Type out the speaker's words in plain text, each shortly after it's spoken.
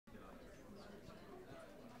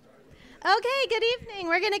Okay, good evening.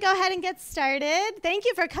 We're going to go ahead and get started. Thank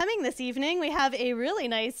you for coming this evening. We have a really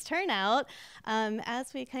nice turnout,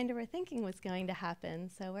 as we kind of were thinking was going to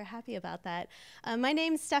happen, so we're happy about that. My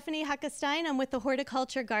name's Stephanie Huckestein. I'm with the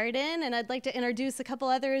Horticulture Garden, and I'd like to introduce a couple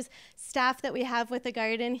others staff that we have with the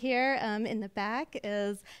garden here. In the back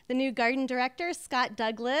is the new garden director, Scott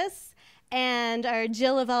Douglas, and our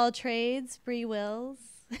Jill of all trades, Bree Wills.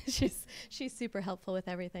 She's super helpful with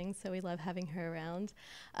everything, so we love having her around.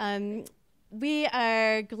 We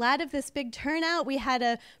are glad of this big turnout. We had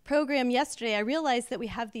a program yesterday. I realized that we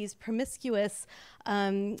have these promiscuous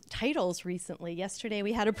titles recently. Yesterday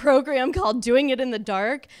we had a program called Doing It in the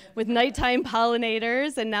Dark with nighttime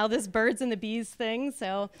pollinators, and now this birds and the bees thing,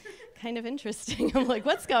 so kind of interesting. I'm like,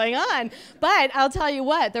 what's going on? But I'll tell you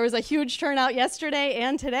what, there was a huge turnout yesterday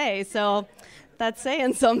and today, so that's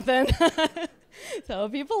saying something. So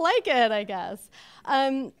people like it, I guess.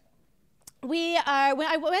 When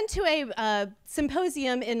I went to a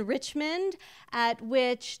symposium in Richmond at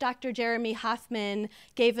which Dr. Jeremy Hoffman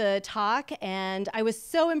gave a talk, and I was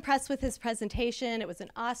so impressed with his presentation. It was an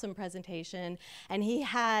awesome presentation, and he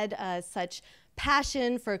had such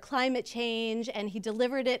passion for climate change, and he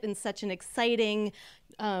delivered it in such an exciting,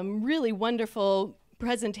 really wonderful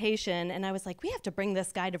presentation, and I was like, we have to bring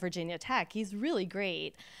this guy to Virginia Tech. He's really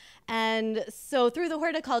great. And so through the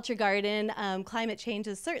Horticulture Garden, climate change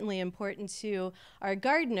is certainly important to our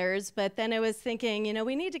gardeners, but then I was thinking, you know,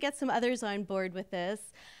 we need to get some others on board with this.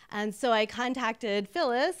 And so I contacted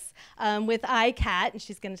Phyllis with ICAT, and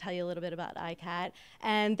she's going to tell you a little bit about ICAT,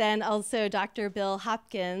 and then also Dr. Bill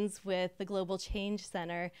Hopkins with the Global Change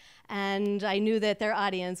Center. And I knew that their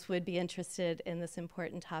audience would be interested in this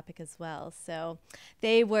important topic as well. So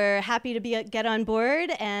they were happy to get on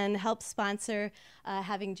board and help sponsor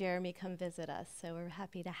having Jeremy come visit us. So we're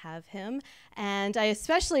happy to have him. And I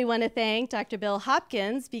especially want to thank Dr. Bill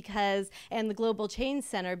Hopkins and the Global Change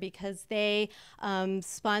Center because they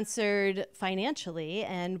sponsored financially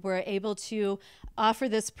and were able to offer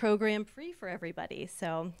this program free for everybody.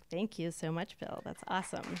 So thank you so much, Bill. That's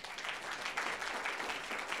awesome.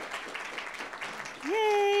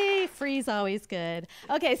 Yay, free's always good.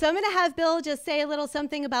 Okay, so I'm going to have Bill just say a little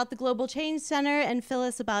something about the Global Change Center and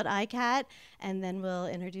Phyllis about ICAT, and then we'll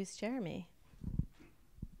introduce Jeremy.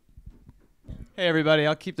 Hey everybody,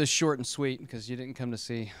 I'll keep this short and sweet because you didn't come to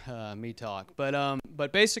see me talk.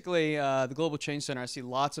 But basically, the Global Change Center, I see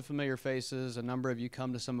lots of familiar faces. A number of you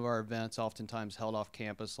come to some of our events, oftentimes held off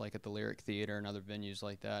campus, like at the Lyric Theater and other venues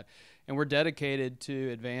like that. And we're dedicated to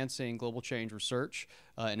advancing global change research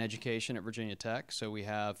and education at Virginia Tech. So we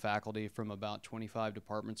have faculty from about 25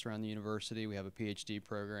 departments around the university. We have a PhD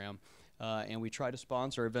program. And we try to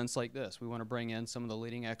sponsor events like this. We want to bring in some of the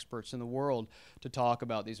leading experts in the world to talk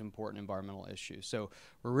about these important environmental issues. So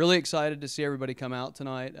we're really excited to see everybody come out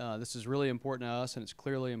tonight. This is really important to us, and it's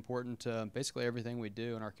clearly important to basically everything we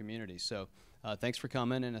do in our community. So thanks for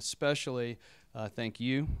coming, and especially thank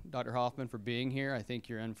you, Dr. Hoffman, for being here. I think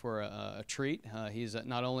you're in for a treat. He's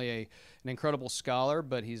not only an incredible scholar,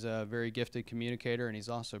 but he's a very gifted communicator, and he's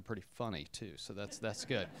also pretty funny, too. So that's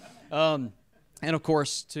good. And of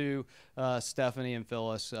course, to Stephanie and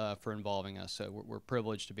Phyllis for involving us. So we're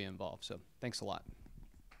privileged to be involved. So thanks a lot.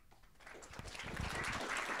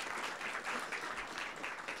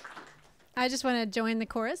 I just want to join the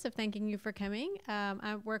chorus of thanking you for coming.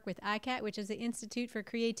 I work with ICAT, which is the Institute for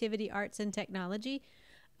Creativity, Arts, and Technology.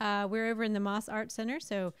 We're over in the Moss Art Center,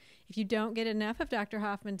 so if you don't get enough of Dr.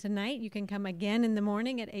 Hoffman tonight, you can come again in the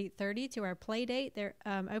morning at 8:30 to our play date. They're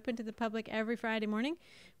open to the public every Friday morning.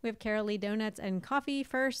 We have Carol Lee donuts and coffee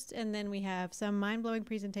first, and then we have some mind-blowing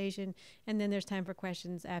presentation, and then there's time for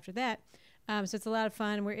questions after that. So it's a lot of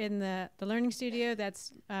fun. We're in the Learning Studio.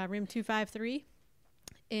 That's room 253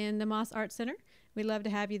 in the Moss Art Center. We'd love to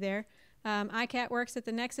have you there. ICAT works at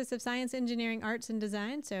the Nexus of Science, Engineering, Arts, and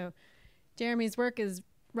Design, so Jeremy's work is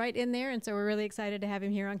right in there, and so we're really excited to have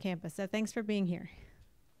him here on campus. So thanks for being here.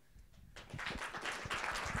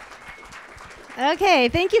 Okay,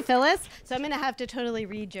 thank you, Phyllis. So I'm going to have to totally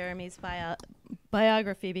read Jeremy's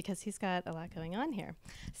biography because he's got a lot going on here.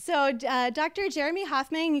 So Dr. Jeremy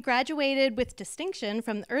Hoffman graduated with distinction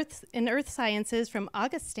from in Earth Sciences from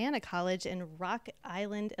Augustana College in Rock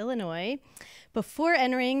Island, Illinois, before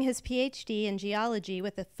entering his PhD in geology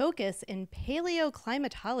with a focus in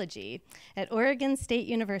paleoclimatology at Oregon State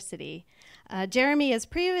University. Jeremy is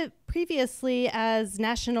previously as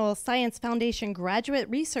National Science Foundation Graduate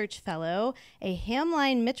Research Fellow, a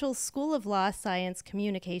Hamline Mitchell School of Law Science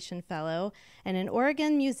Communication Fellow, and an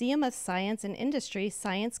Oregon Museum of Science and Industry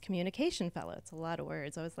Science Communication Fellow. It's a lot of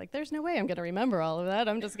words. I was like, there's no way I'm going to remember all of that.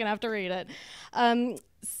 I'm just going to have to read it.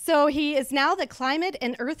 So he is now the climate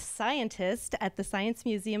and earth scientist at the Science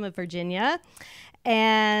Museum of Virginia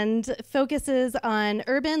and focuses on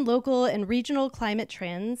urban, local, and regional climate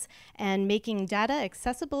trends and making data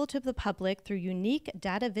accessible to the public through unique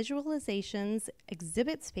data visualizations,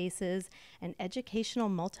 exhibit spaces, and educational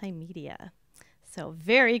multimedia. So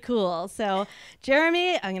very cool. So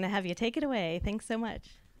Jeremy, I'm going to have you take it away. Thanks so much.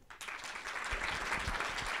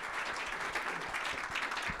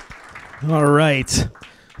 All right.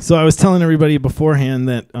 So I was telling everybody beforehand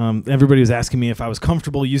that everybody was asking me if I was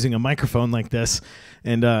comfortable using a microphone like this.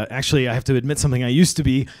 And actually, I have to admit something. I used to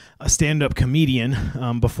be a stand-up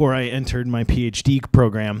comedian before I entered my PhD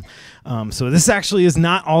program. So this actually is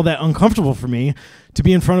not all that uncomfortable for me to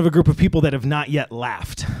be in front of a group of people that have not yet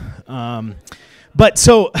laughed. But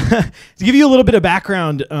so to give you a little bit of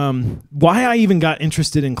background, why I even got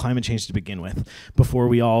interested in climate change to begin with, before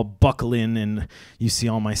we all buckle in and you see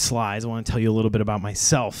all my slides, I want to tell you a little bit about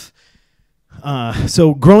myself.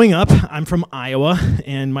 So growing up, I'm from Iowa,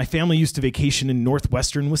 and my family used to vacation in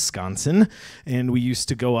northwestern Wisconsin, and we used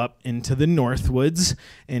to go up into the Northwoods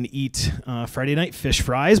and eat Friday night fish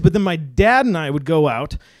fries. But then my dad and I would go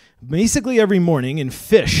out basically every morning and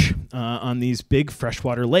fish on these big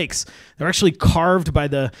freshwater lakes. They're actually carved by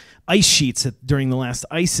the ice sheets during the last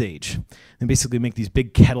ice age. And basically make these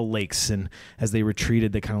big kettle lakes, and as they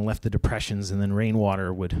retreated, they kind of left the depressions, and then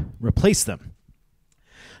rainwater would replace them.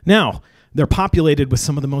 Now, they're populated with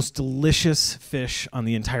some of the most delicious fish on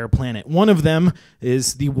the entire planet. One of them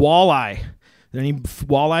is the walleye. Are there any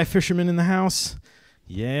walleye fishermen in the house?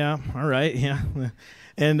 Yeah, all right, yeah.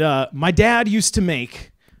 And my dad used to make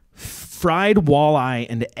fried walleye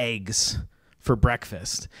and eggs for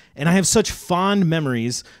breakfast. And I have such fond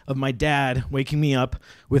memories of my dad waking me up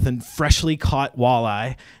with a freshly caught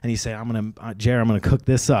walleye, and he said, Jer, I'm gonna cook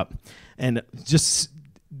this up. And just,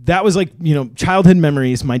 that was like, you know, childhood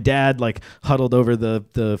memories. My dad like huddled over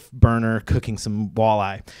the burner cooking some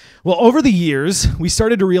walleye. Well, over the years, we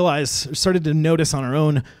started to notice on our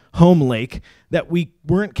own home lake that we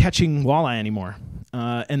weren't catching walleye anymore.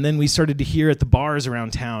 And then we started to hear at the bars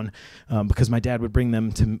around town, because my dad would bring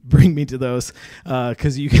me to those,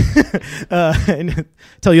 because you and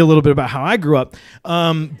tell you a little bit about how I grew up.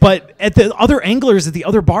 But at the other anglers at the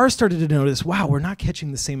other bars started to notice, wow, we're not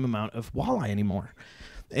catching the same amount of walleye anymore.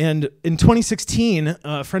 And in 2016,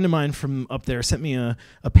 a friend of mine from up there sent me a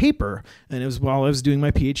paper, and it was while I was doing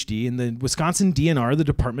my PhD, and the Wisconsin DNR, the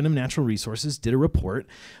Department of Natural Resources, did a report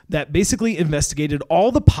that basically investigated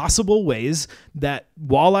all the possible ways that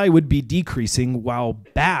walleye would be decreasing while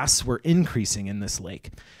bass were increasing in this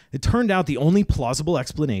lake. It turned out the only plausible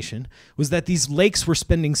explanation was that these lakes were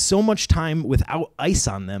spending so much time without ice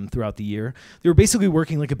on them throughout the year. They were basically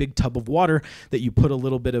working like a big tub of water that you put a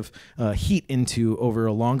little bit of heat into over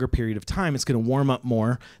a longer period of time. It's going to warm up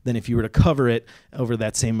more than if you were to cover it over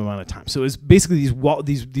that same amount of time. So it was basically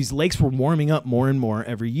these lakes were warming up more and more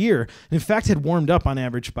every year. And in fact, had warmed up on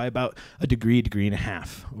average by about a degree and a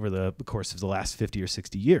half over the course of the last 50 or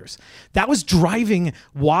 60 years. That was driving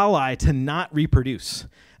walleye to not reproduce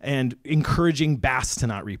and encouraging bass to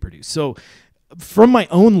not reproduce. So from my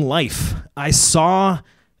own life, I saw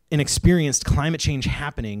and experienced climate change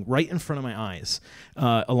happening right in front of my eyes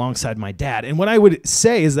alongside my dad. And what I would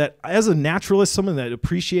say is that as a naturalist, someone that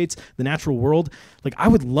appreciates the natural world, like I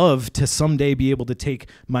would love to someday be able to take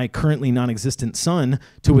my currently non-existent son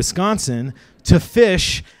to Wisconsin to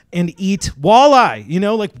fish and eat walleye. You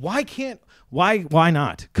know, like why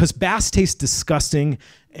not? Because bass taste disgusting,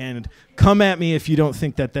 and come at me if you don't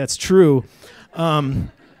think that that's true.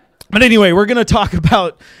 But anyway, we're going to talk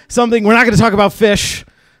about something. We're not going to talk about fish.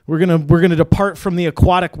 We're gonna depart from the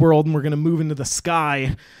aquatic world, and we're gonna move into the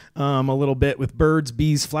sky a little bit with birds,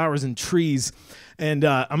 bees, flowers, and trees. And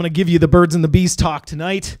I'm gonna give you the birds and the bees talk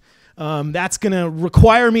tonight. That's gonna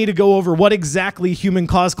require me to go over what exactly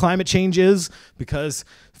human-caused climate change is, because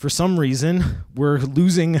for some reason we're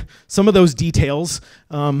losing some of those details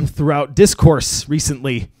throughout discourse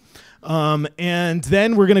recently. And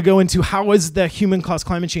then we're going to go into how is the human-caused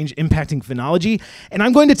climate change impacting phenology. And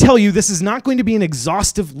I'm going to tell you this is not going to be an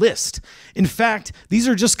exhaustive list. In fact, these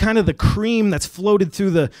are just kind of the cream that's floated through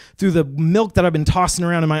the milk that I've been tossing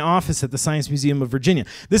around in my office at the Science Museum of Virginia.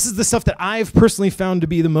 This is the stuff that I've personally found to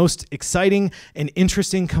be the most exciting and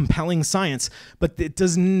interesting, compelling science. But it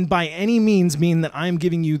doesn't by any means mean that I'm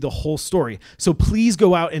giving you the whole story. So please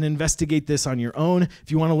go out and investigate this on your own. If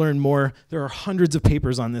you want to learn more, there are hundreds of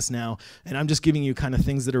papers on this now. And I'm just giving you kind of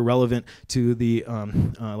things that are relevant to the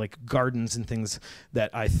like gardens and things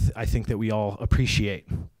that I think that we all appreciate.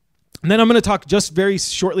 And then I'm going to talk just very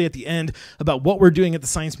shortly at the end about what we're doing at the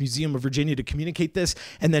Science Museum of Virginia to communicate this,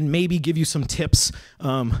 and then maybe give you some tips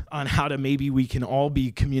on how to maybe we can all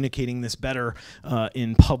be communicating this better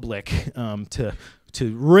in public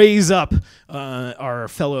to raise up our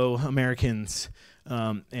fellow Americans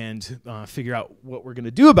and figure out what we're going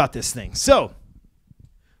to do about this thing. So,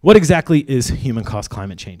 what exactly is human-caused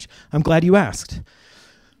climate change? I'm glad you asked.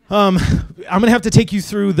 I'm going to have to take you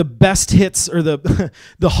through the best hits or the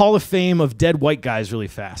the Hall of Fame of dead white guys really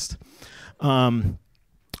fast. In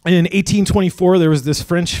 1824, there was this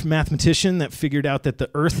French mathematician that figured out that the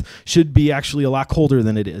Earth should be actually a lot colder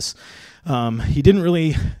than it is. He didn't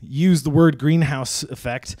really use the word greenhouse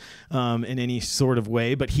effect in any sort of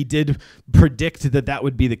way, but he did predict that that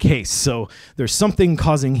would be the case. So there's something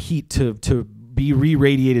causing heat to be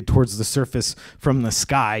re-radiated towards the surface from the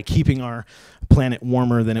sky, keeping our planet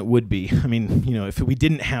warmer than it would be. I mean, you know, if we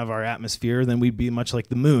didn't have our atmosphere, then we'd be much like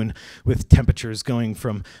the moon, with temperatures going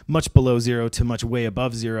from much below zero to much way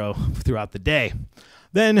above zero throughout the day.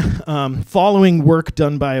 Then, following work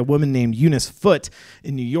done by a woman named Eunice Foote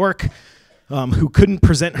in New York, who couldn't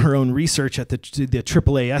present her own research at the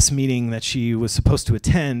AAAS meeting that she was supposed to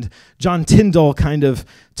attend, John Tyndall kind of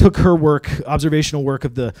took her work, observational work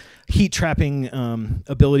of the heat trapping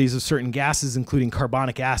abilities of certain gases, including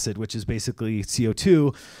carbonic acid, which is basically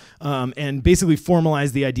CO2, and basically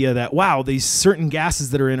formalized the idea that, wow, these certain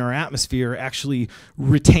gases that are in our atmosphere actually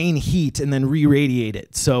retain heat and then re-radiate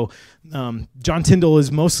it. So John Tyndall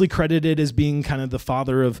is mostly credited as being kind of the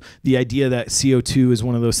father of the idea that CO2 is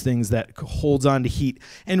one of those things that holds on to heat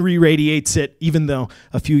and re-radiates it, even though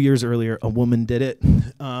a few years earlier a woman did it.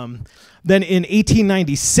 Then in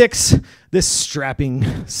 1896, this strapping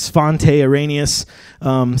Svante Arrhenius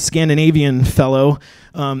Scandinavian fellow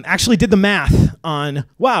actually did the math on,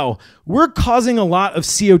 wow, we're causing a lot of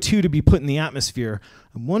CO2 to be put in the atmosphere.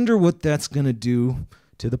 I wonder what that's going to do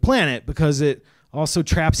to the planet, because it also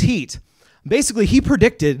traps heat. Basically, he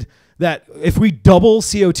predicted that if we double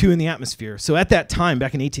CO2 in the atmosphere, so at that time,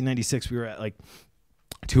 back in 1896, we were at like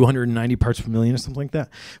 290 parts per million or something like that.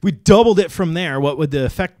 If we doubled it from there, what would the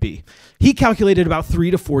effect be? He calculated about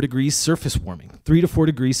 3 to 4 degrees surface warming, 3 to 4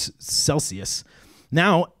 degrees Celsius.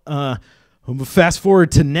 Now, fast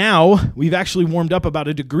forward to now, we've actually warmed up about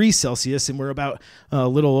 1 degree Celsius, and we're about a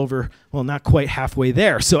little over, well, not quite halfway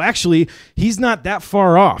there. So actually, he's not that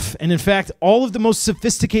far off. And in fact, all of the most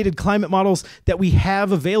sophisticated climate models that we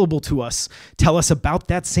have available to us tell us about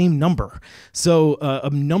that same number. So a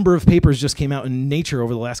number of papers just came out in Nature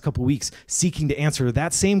over the last couple of weeks seeking to answer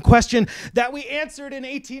that same question that we answered in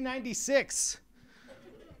 1896.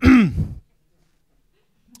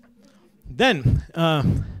 Then,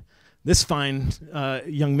 this fine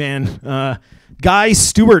young man, Guy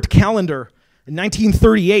Stewart Callender, in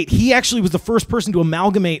 1938, he actually was the first person to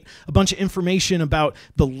amalgamate a bunch of information about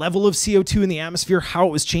the level of CO2 in the atmosphere, how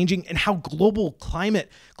it was changing, and how global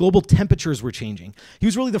temperatures were changing. He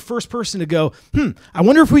was really the first person to go, I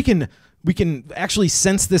wonder if we can actually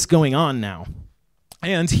sense this going on now.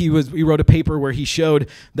 And he wrote a paper where he showed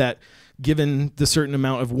that given the certain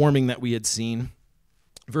amount of warming that we had seen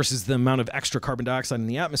versus the amount of extra carbon dioxide in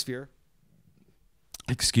the atmosphere,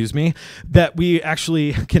 that we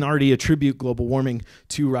actually can already attribute global warming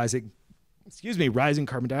to rising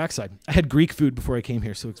carbon dioxide. I had Greek food before I came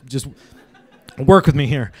here, so just work with me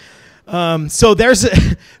here. So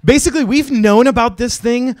basically, we've known about this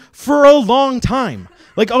thing for a long time,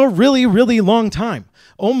 like a really, really long time,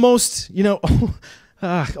 almost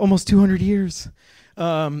 200 years.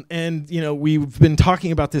 And, we've been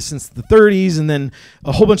talking about this since the 30s, and then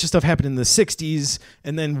a whole bunch of stuff happened in the 60s,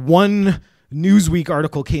 and then one Newsweek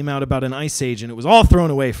article came out about an ice age, and it was all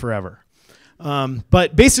thrown away forever.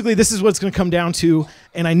 But basically, this is what it's going to come down to,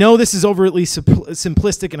 and I know this is overtly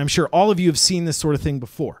simplistic, and I'm sure all of you have seen this sort of thing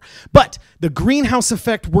before. But the greenhouse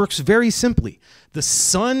effect works very simply. The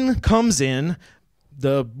sun comes in,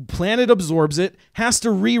 the planet absorbs it, has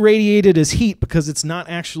to re-radiate it as heat because it's not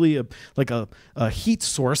actually a heat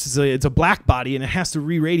source. It's a black body, and it has to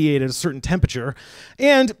re-radiate at a certain temperature.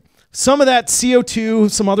 And some of that CO2,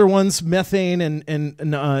 some other ones, methane and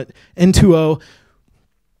N2O,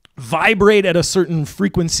 vibrate at a certain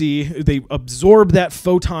frequency. They absorb that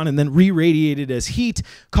photon and then re-radiate it as heat,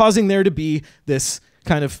 causing there to be this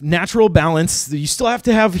kind of natural balance. You still have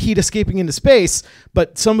to have heat escaping into space,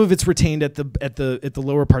 but some of it's retained at the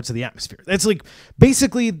lower parts of the atmosphere. That's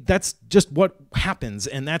that's just what happens,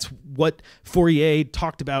 and that's what Fourier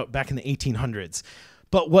talked about back in the 1800s.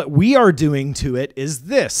 But what we are doing to it is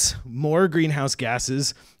this. More greenhouse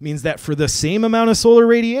gases means that for the same amount of solar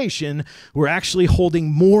radiation, we're actually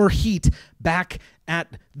holding more heat back at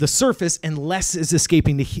the surface and less is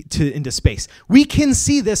escaping into space. We can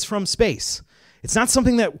see this from space. It's not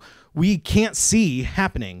something that we can't see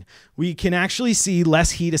happening. We can actually see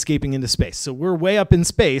less heat escaping into space. So we're way up in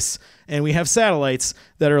space, and we have satellites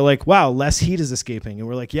that are like, wow, less heat is escaping. And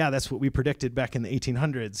we're like, yeah, that's what we predicted back in the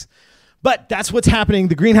 1800s. But that's what's happening.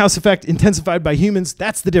 The greenhouse effect intensified by humans,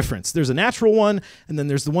 that's the difference. There's a natural one, and then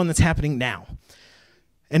there's the one that's happening now.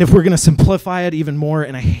 And if we're going to simplify it even more,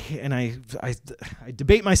 and I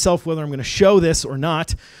debate myself whether I'm going to show this or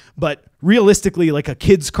not, but realistically, like a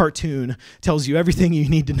kid's cartoon tells you everything you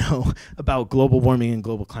need to know about global warming and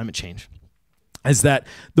global climate change, is that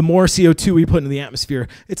the more CO2 we put into the atmosphere,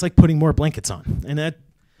 it's like putting more blankets on. And that,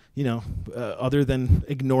 other than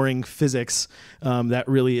ignoring physics, that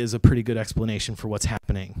really is a pretty good explanation for what's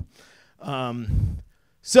happening.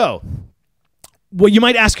 Well, you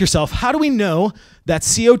might ask yourself, how do we know that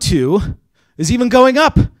CO2 is even going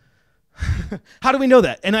up? How do we know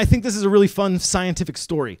that? And I think this is a really fun scientific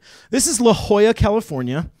story. This is La Jolla,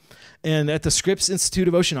 California, and at the Scripps Institute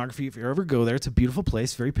of Oceanography. If you ever go there, it's a beautiful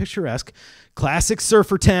place, very picturesque, classic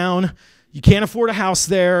surfer town. You can't afford a house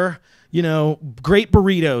there, great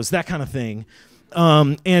burritos, that kind of thing.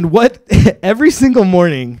 And what every single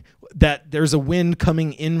morning that there's a wind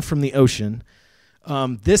coming in from the ocean,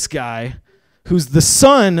 this guy, who's the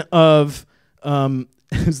son of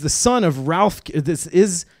Ralph. This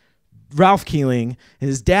is Ralph Keeling, and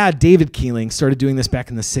his dad, David Keeling, started doing this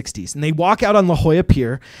back in the 60s. And they walk out on La Jolla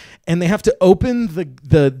Pier, and they have to open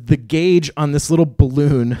the gauge on this little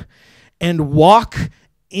balloon and walk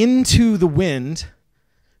into the wind,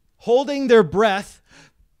 holding their breath,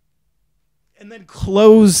 and then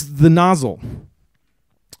close the nozzle.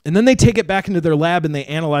 And then they take it back into their lab, and they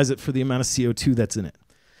analyze it for the amount of CO2 that's in it.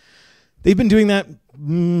 They've been doing that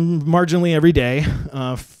marginally every day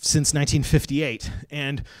since 1958.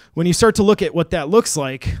 And when you start to look at what that looks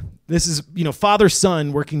like, this is,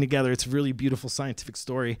 father-son working together. It's a really beautiful scientific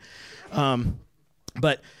story.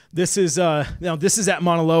 But this is this is at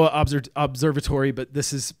Mauna Loa Observatory, but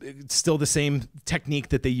this is still the same technique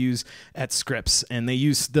that they use at Scripps. And they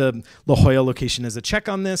use the La Jolla location as a check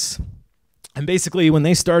on this. And basically, when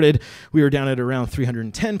they started, we were down at around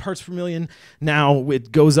 310 parts per million. Now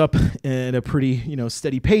it goes up at a pretty,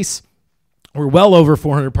 steady pace. We're well over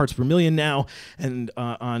 400 parts per million now. And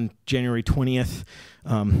on January 20th,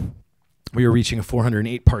 we were reaching a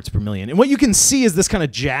 408 parts per million. And what you can see is this kind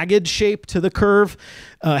of jagged shape to the curve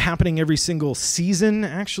happening every single season,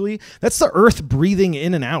 actually. That's the Earth breathing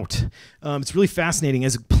in and out. It's really fascinating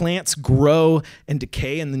as plants grow and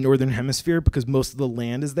decay in the northern hemisphere because most of the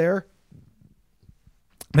land is there.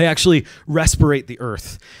 They actually respirate the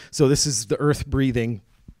earth. So this is the earth breathing,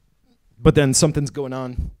 but then something's going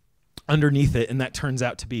on underneath it, and that turns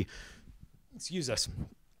out to be,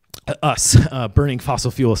 us burning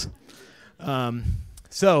fossil fuels.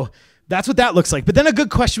 So that's what that looks like. But then a good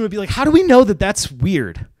question would be like, how do we know that that's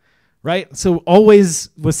weird, right? So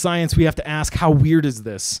always with science, we have to ask, how weird is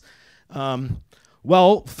this?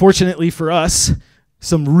 Well, fortunately for us,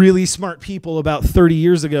 some really smart people about 30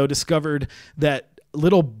 years ago discovered that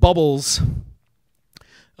little bubbles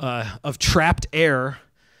of trapped air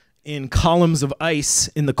in columns of ice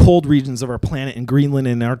in the cold regions of our planet in Greenland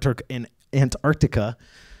and Antarctica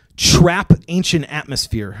trap ancient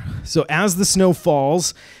atmosphere. So as the snow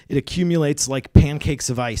falls, it accumulates like pancakes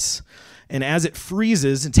of ice. And as it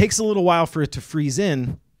freezes, it takes a little while for it to freeze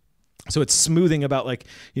in. So it's smoothing about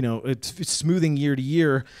it's smoothing year to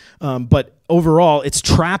year. But overall, it's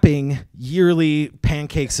trapping yearly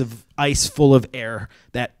pancakes of ice full of air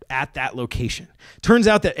at that location. Turns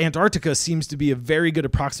out that Antarctica seems to be a very good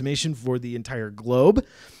approximation for the entire globe.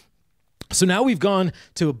 So now we've gone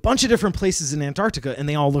to a bunch of different places in Antarctica, and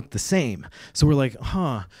they all look the same. So we're like,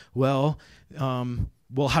 well,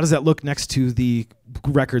 how does that look next to the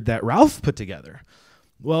record that Ralph put together?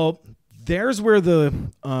 Well, there's where the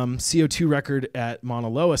CO2 record at Mauna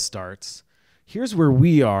Loa starts. Here's where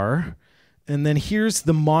we are. And then here's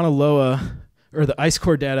the Mauna Loa, or the ice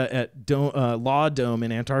core data at Law Dome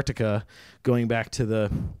in Antarctica going back to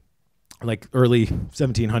the early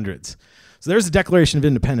 1700s. So there's the Declaration of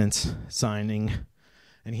Independence signing.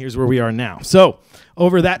 And here's where we are now. So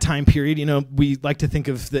over that time period, we like to think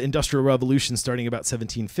of the Industrial Revolution starting about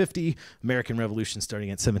 1750, American Revolution starting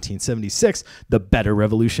at 1776, the better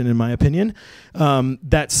revolution in my opinion.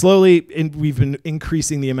 That slowly, we've been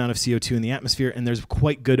increasing the amount of CO2 in the atmosphere, and there's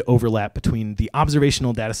quite good overlap between the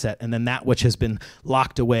observational data set and then that which has been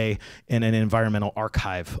locked away in an environmental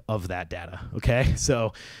archive of that data, okay?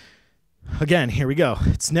 So again, here we go.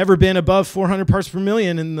 It's never been above 400 parts per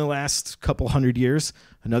million in the last couple hundred years.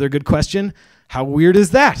 Another good question. How weird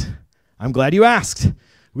is that? I'm glad you asked.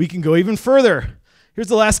 We can go even further. Here's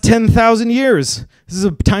the last 10,000 years. This is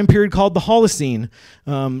a time period called the Holocene,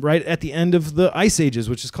 right at the end of the Ice Ages,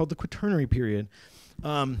 which is called the Quaternary period.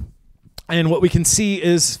 And what we can see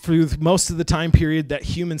is through most of the time period that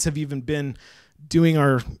humans have even been doing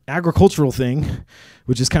our agricultural thing,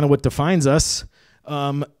 which is kind of what defines us.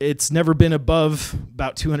 It's never been above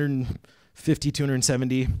about 250,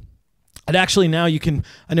 270. And actually now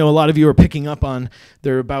I know a lot of you are picking up on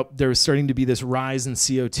there's starting to be this rise in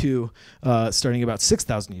CO2 starting about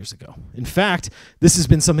 6,000 years ago. In fact, this has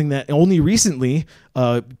been something that only recently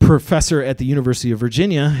a professor at the University of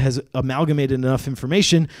Virginia has amalgamated enough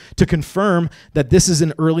information to confirm that this is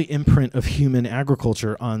an early imprint of human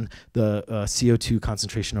agriculture on the CO2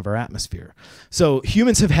 concentration of our atmosphere. So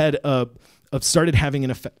humans have had started having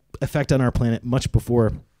an effect on our planet much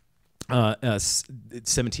before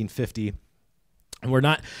 1750, and we're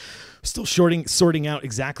not still sorting out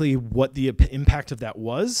exactly what the impact of that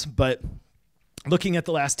was, but looking at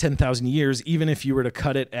the last 10,000 years, even if you were to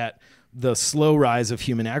cut it at the slow rise of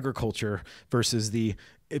human agriculture versus the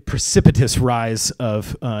precipitous rise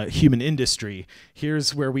of human industry,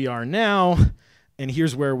 here's where we are now, and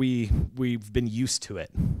here's where we've been used to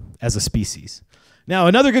it as a species. Now,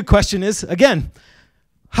 another good question is, again,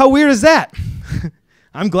 how weird is that?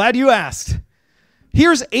 I'm glad you asked.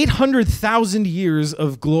 Here's 800,000 years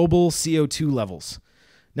of global CO2 levels.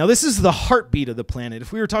 Now, this is the heartbeat of the planet.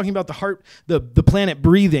 If we were talking about the planet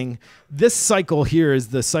breathing, this cycle here is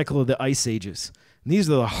the cycle of the ice ages. And these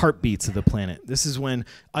are the heartbeats of the planet. This is when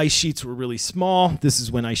ice sheets were really small. This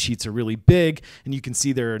is when ice sheets are really big. And you can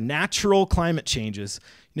see there are natural climate changes.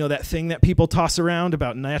 You know, that thing that people toss around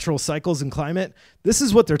about natural cycles and climate? This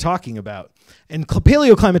is what they're talking about. And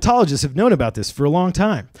paleoclimatologists have known about this for a long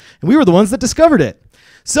time. And we were the ones that discovered it.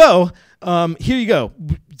 So here you go.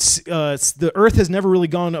 The Earth has never really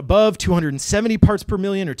gone above 270 parts per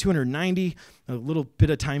million or 290, a little bit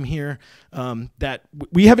of time here. That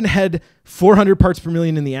we haven't had 400 parts per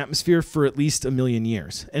million in the atmosphere for at least 1 million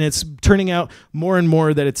years. And it's turning out more and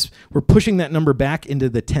more that we're pushing that number back into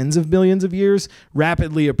the tens of billions of years,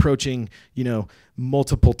 rapidly approaching,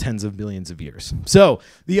 multiple tens of billions of years. So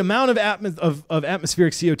the amount of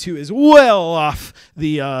atmospheric CO2 is well off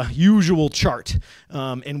the usual chart.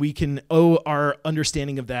 And we can owe our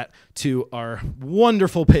understanding of that to our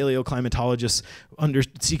wonderful paleoclimatologists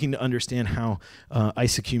seeking to understand how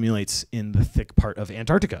ice accumulates in the thick part of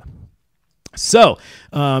Antarctica. So,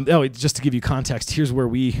 just to give you context, here's where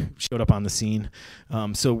we showed up on the scene.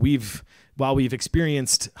 While we've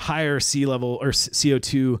experienced higher sea level or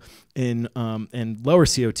CO2 and lower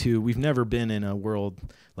CO2, we've never been in a world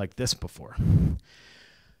like this before.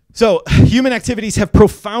 So human activities have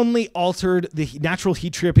profoundly altered the natural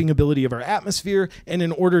heat trapping ability of our atmosphere. And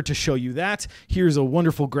in order to show you that, here's a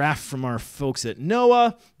wonderful graph from our folks at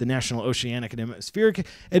NOAA, the National Oceanic and Atmospheric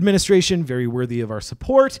Administration, very worthy of our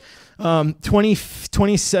support.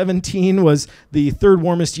 2017 was the third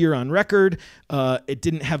warmest year on record. It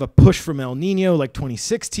didn't have a push from El Nino like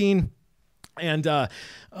 2016. And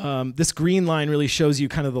this green line really shows you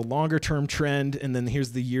kind of the longer term trend, and then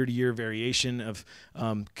here's the year-to-year variation of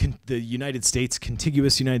the United States,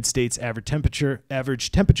 contiguous United States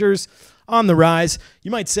average temperatures on the rise.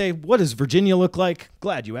 You might say, what does Virginia look like?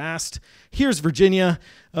 Glad you asked. Here's Virginia.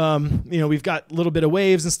 We've got a little bit of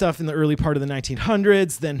waves and stuff in the early part of the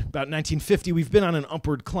 1900s. Then about 1950, we've been on an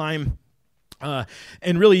upward climb.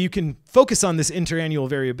 And really, you can focus on this interannual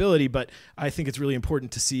variability, but I think it's really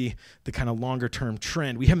important to see the kind of longer-term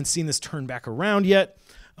trend. We haven't seen this turn back around yet,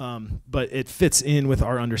 but it fits in with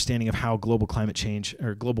our understanding of how global climate change,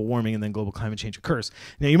 or global warming and then global climate change occurs.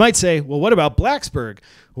 Now, you might say, well, what about Blacksburg?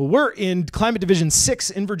 Well, we're in Climate Division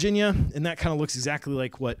 6 in Virginia, and that kind of looks exactly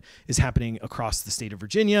like what is happening across the state of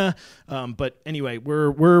Virginia. But anyway,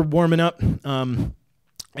 we're warming up.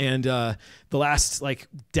 And the last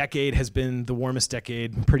decade has been the warmest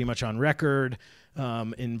decade pretty much on record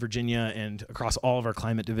in Virginia and across all of our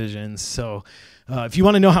climate divisions. So if you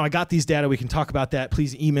want to know how I got these data, we can talk about that.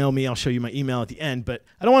 Please email me. I'll show you my email at the end. But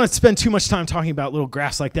I don't want to spend too much time talking about little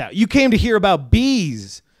graphs like that. You came to hear about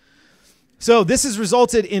bees. So this has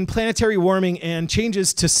resulted in planetary warming and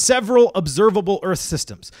changes to several observable Earth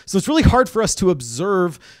systems. So it's really hard for us to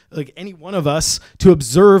observe, like any one of us, to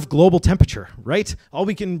observe global temperature, right? All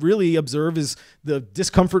we can really observe is the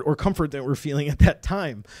discomfort or comfort that we're feeling at that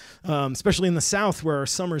time, especially in the South where our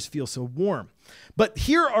summers feel so warm. But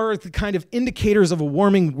here are the kind of indicators of a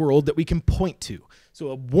warming world that we can point to. So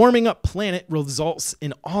a warming up planet results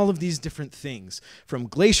in all of these different things, from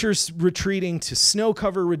glaciers retreating to snow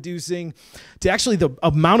cover reducing to actually the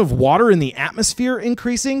amount of water in the atmosphere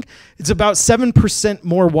increasing. It's about 7%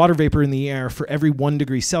 more water vapor in the air for every 1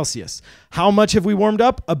 degree Celsius. How much have we warmed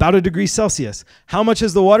up? About 1 degree Celsius. How much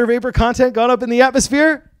has the water vapor content gone up in the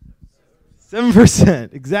atmosphere?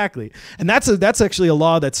 7%, exactly. And that's actually a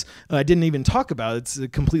law that's I didn't even talk about. It's a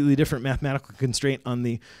completely different mathematical constraint on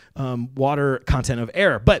the water content of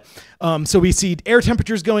air. But so we see air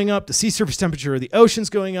temperatures going up, the sea surface temperature of the oceans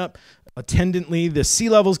going up, attendantly the sea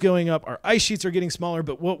levels going up, our ice sheets are getting smaller.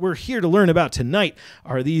 But what we're here to learn about tonight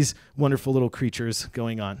are these wonderful little creatures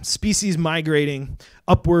going on. Species migrating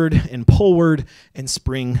upward and poleward, and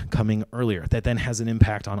spring coming earlier. That then has an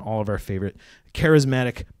impact on all of our favorite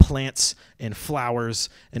charismatic plants and flowers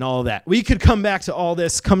and all of that. We could come back to all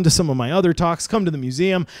this, come to some of my other talks, come to the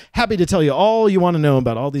museum. Happy to tell you all you want to know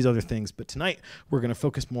about all these other things, but tonight we're going to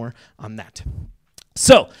focus more on that.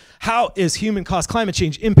 So, how is human-caused climate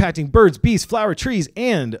change impacting birds, beasts, flower, trees,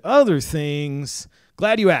 and other things?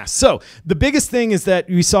 Glad you asked. So the biggest thing is that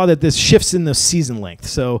we saw that this shifts in the season length.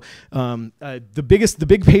 So the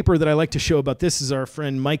big paper that I like to show about this is our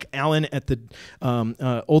friend Mike Allen at the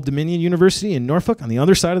Old Dominion University in Norfolk on the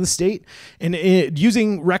other side of the state. And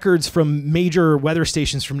using records from major weather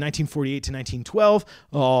stations from 1948 to 1912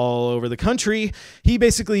 all over the country, he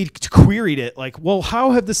basically queried it like, well, how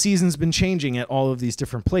have the seasons been changing at all of these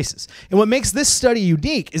different places? And what makes this study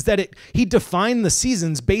unique is that he defined the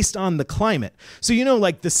seasons based on the climate. So,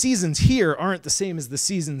 like the seasons here aren't the same as the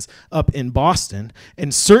seasons up in Boston.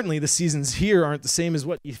 And certainly the seasons here aren't the same as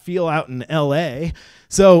what you feel out in LA.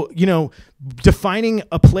 So, defining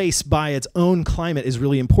a place by its own climate is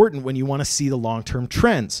really important when you want to see the long-term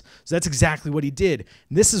trends. So that's exactly what he did.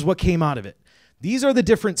 And this is what came out of it. These are the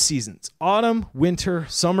different seasons: autumn, winter,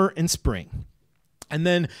 summer, and spring. And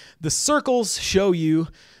then the circles show you,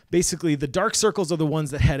 basically, the dark circles are the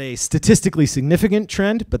ones that had a statistically significant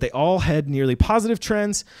trend, but they all had nearly positive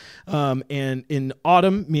trends. And in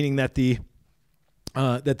autumn, meaning that the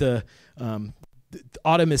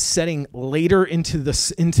autumn is setting later into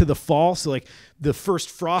the fall. So, like the first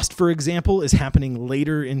frost, for example, is happening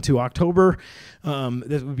later into October.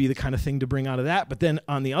 That would be the kind of thing to bring out of that. But then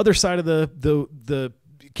on the other side of the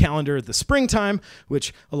calendar, the springtime,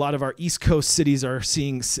 which a lot of our East Coast cities are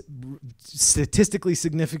seeing statistically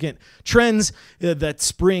significant trends, that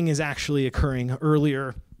spring is actually occurring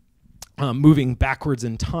earlier, moving backwards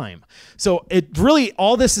in time. So it really,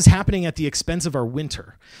 all this is happening at the expense of our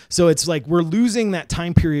winter. So it's like we're losing that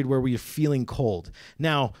time period where we're feeling cold.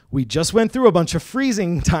 Now, we just went through a bunch of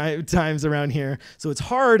freezing times around here. So it's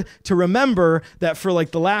hard to remember that for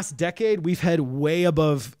like the last decade, we've had way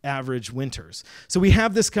above average winters. So we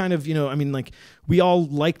have this kind of, we all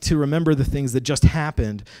like to remember the things that just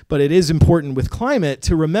happened, but it is important with climate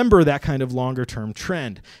to remember that kind of longer term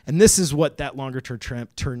trend. And this is what that longer term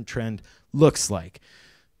trend looks like.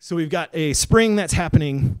 So we've got a spring that's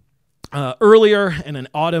happening earlier and an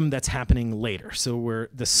autumn that's happening later. So where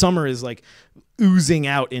the summer is like oozing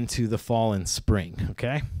out into the fall and spring,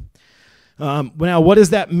 okay? Now, what does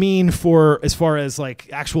that mean for as far as like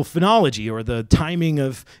actual phenology or the timing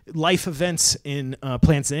of life events in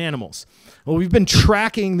plants and animals? Well, we've been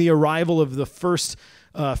tracking the arrival of the first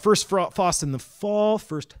frost in the fall,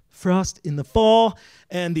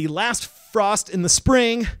 and the last frost in the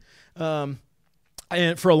spring,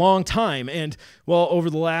 and for a long time. And well, over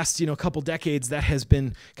the last couple decades, that has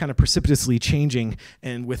been kind of precipitously changing,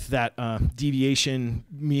 and with that deviation,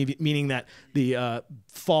 meaning that the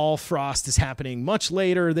fall frost is happening much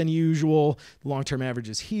later than usual. The long-term average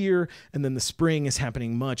is here, and then the spring is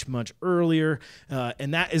happening much, much earlier,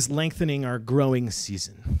 and that is lengthening our growing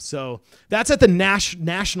season. So that's at the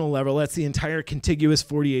national level. That's the entire contiguous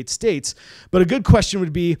 48 states. But a good question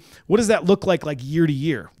would be, what does that look like year to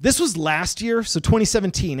year? This was last year, so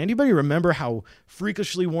 2017. Anybody remember how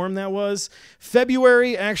freakishly warm that was?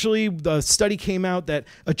 February, actually, the study came out that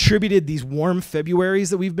attributed these warm Februaries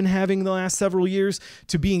that we've been having the last several years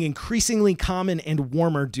to being increasingly common and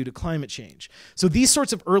warmer due to climate change. So these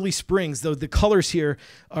sorts of early springs, though the colors here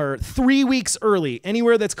are 3 weeks early.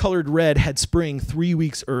 Anywhere that's colored red had spring 3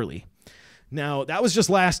 weeks early. Now, that was just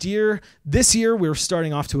last year. This year, we're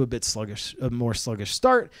starting off to a more sluggish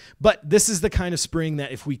start, but this is the kind of spring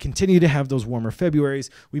that if we continue to have those warmer Februaries,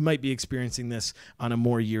 we might be experiencing this on a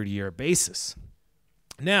more year-to-year basis.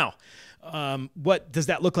 Now, what does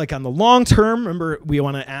that look like on the long term? Remember, we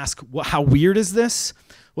want to ask, how weird is this?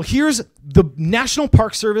 Well, here's the National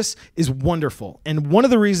Park Service is wonderful. And one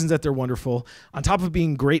of the reasons that they're wonderful, on top of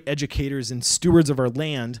being great educators and stewards of our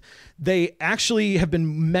land, they actually have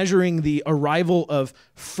been measuring the arrival of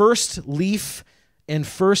first leaf and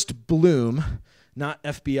first bloom, not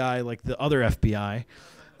FBI like the other FBI.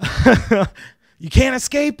 You can't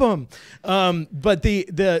escape them. But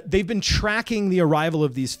they've been tracking the arrival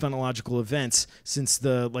of these phenological events since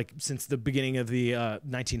the beginning of the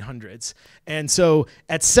 1900s. And so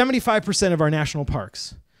at 75% of our national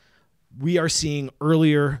parks, we are seeing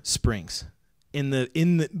earlier springs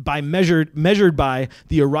measured by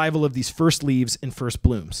the arrival of these first leaves and first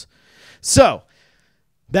blooms. So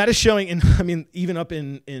that is showing, even up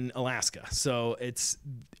in Alaska. So it's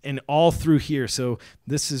all through here. So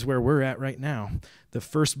this is where we're at right now. The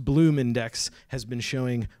first bloom index has been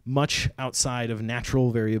showing much outside of natural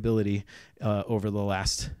variability over the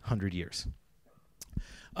last 100 years.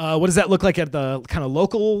 What does that look like at the kind of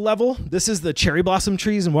local level? This is the cherry blossom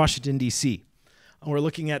trees in Washington, D.C. We're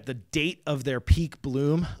looking at the date of their peak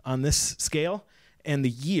bloom on this scale and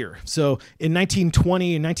the year. So in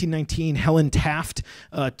 1920 and 1919, Helen Taft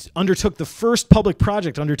undertook the first public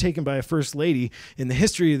project undertaken by a first lady in the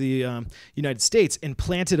history of the United States and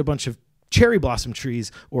planted a bunch of cherry blossom trees,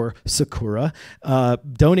 or sakura,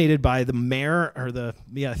 donated by the mayor,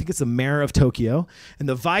 I think it's the mayor of Tokyo. And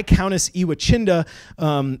the Viscountess Iwachinda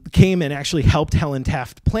came and actually helped Helen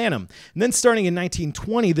Taft plant them. And then starting in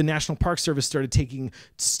 1920, the National Park Service started taking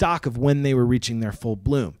stock of when they were reaching their full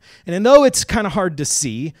bloom. And though it's kind of hard to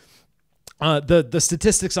see, the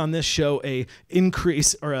statistics on this show a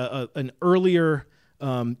increase or an earlier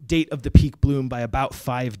date of the peak bloom by about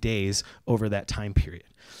 5 days over that time period.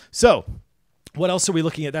 So what else are we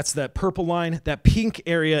looking at? That's that purple line. That pink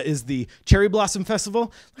area is the Cherry Blossom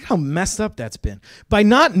Festival. Look how messed up that's been. By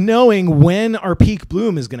not knowing when our peak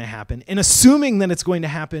bloom is going to happen and assuming that it's going to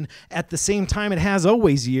happen at the same time it has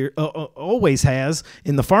always has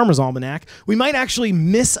in the Farmer's Almanac, we might actually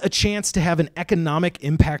miss a chance to have an economic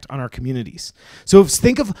impact on our communities. So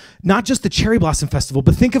think of not just the Cherry Blossom Festival,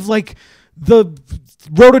 but think of like the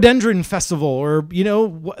Rhododendron Festival or,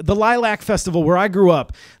 the Lilac Festival where I grew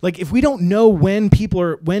up. Like, if we don't know when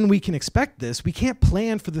we can expect this, we can't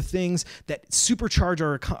plan for the things that supercharge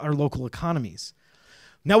our local economies.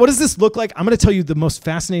 Now, what does this look like? I'm going to tell you the most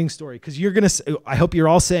fascinating story because I hope you're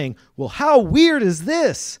all saying, well, how weird is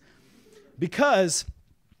this? Because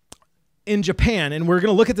in Japan, and we're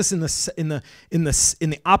going to look at this in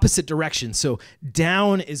the opposite direction. So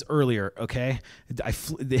down is earlier, okay?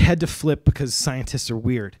 They had to flip because scientists are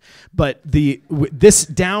weird. But this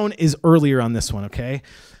down is earlier on this one, okay?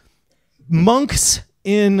 Monks,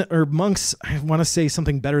 I want to say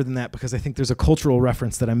something better than that because I think there's a cultural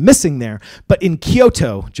reference that I'm missing there. But in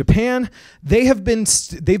Kyoto, Japan, they've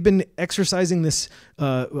been exercising this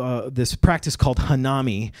practice called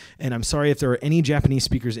hanami. And I'm sorry if there are any Japanese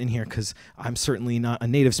speakers in here because I'm certainly not a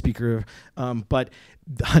native speaker. But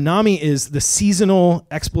hanami is the seasonal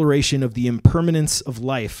exploration of the impermanence of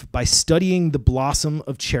life by studying the blossom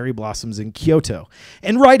of cherry blossoms in Kyoto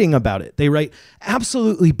and writing about it. They write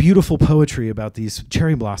absolutely beautiful poetry about these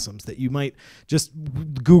cherry blossoms that you might just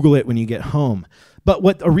Google it when you get home. But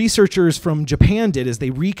what researchers from Japan did is they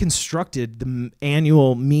reconstructed the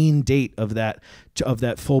annual mean date of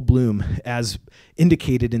that full bloom as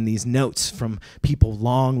indicated in these notes from people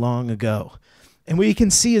long, long ago. And what you can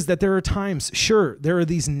see is that there are times, sure, there are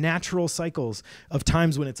these natural cycles of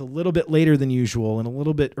times when it's a little bit later than usual and a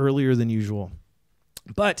little bit earlier than usual.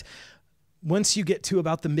 But once you get to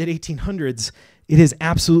about the mid-1800s, it has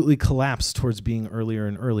absolutely collapsed towards being earlier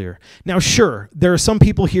and earlier. Now, sure, there are some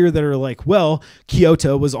people here that are like, well,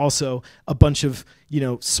 Kyoto was also a bunch of,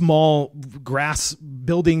 small grass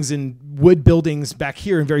buildings and wood buildings back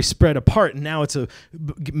here and very spread apart, and now it's a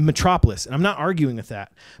metropolis. And I'm not arguing with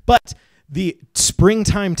that. But the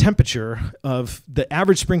springtime temperature the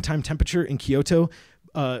average springtime temperature in Kyoto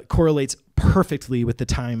correlates perfectly with the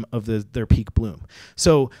time of their peak bloom.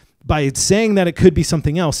 So by saying that it could be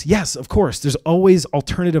something else, yes, of course, there's always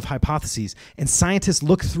alternative hypotheses, and scientists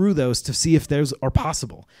look through those to see if those are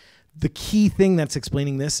possible. The key thing that's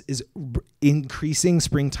explaining this is increasing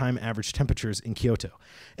springtime average temperatures in Kyoto.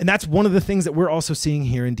 And that's one of the things that we're also seeing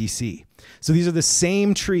here in DC. So these are the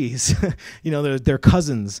same trees, they're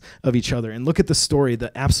cousins of each other. And look at the story,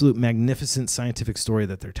 the absolute magnificent scientific story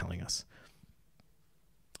that they're telling us.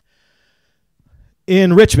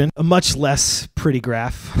 In Richmond, a much less pretty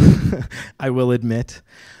graph, I will admit,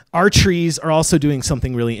 our trees are also doing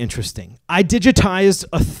something really interesting. I digitized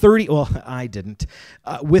I didn't.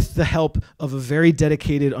 With the help of a very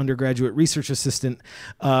dedicated undergraduate research assistant,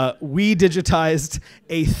 we digitized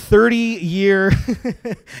a 30-year,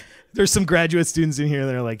 there's some graduate students in here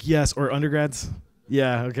that are like, yes, or undergrads.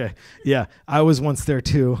 Yeah, okay. Yeah, I was once there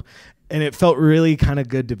too. And it felt really kind of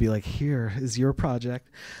good to be like, here is your project.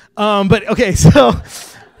 But okay, so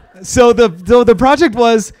the project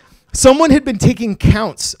was, someone had been taking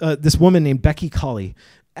counts. This woman named Becky Colley,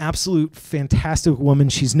 absolute fantastic woman.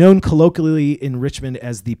 She's known colloquially in Richmond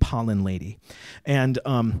as the Pollen Lady. And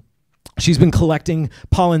she's been collecting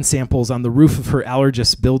pollen samples on the roof of her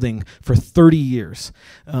allergist building for 30 years,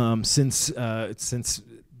 since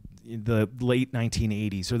the late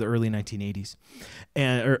 1980s or the early 1980s,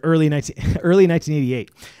 or early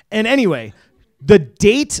 1988. And anyway, the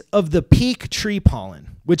date of the peak tree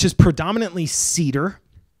pollen, which is predominantly cedar,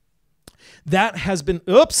 that has been,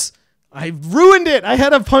 oops, I ruined it. I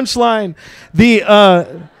had a punchline.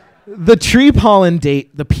 The tree pollen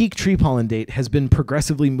date, the peak tree pollen date, has been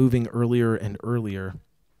progressively moving earlier and earlier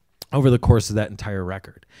over the course of that entire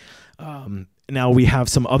record. Now we have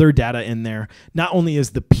some other data in there. Not only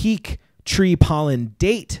is the peak tree pollen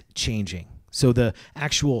date changing, so the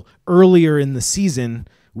actual earlier in the season,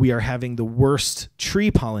 we are having the worst tree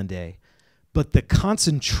pollen day, but the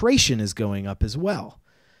concentration is going up as well.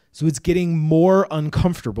 So it's getting more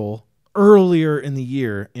uncomfortable earlier in the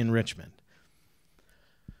year in Richmond.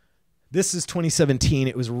 This is 2017.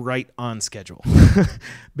 It was right on schedule,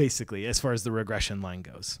 basically, as far as the regression line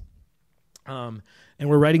goes. And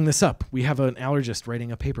we're writing this up. We have an allergist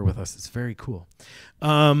writing a paper with us. It's very cool.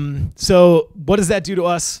 So what does that do to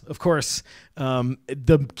us? Of course,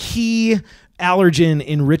 the key allergen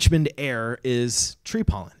in Richmond air is tree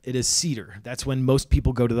pollen. It is cedar. That's when most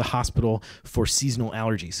people go to the hospital for seasonal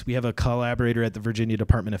allergies. We have a collaborator at the Virginia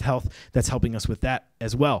Department of Health that's helping us with that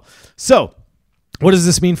as well. So what does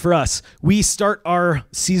this mean for us? We start our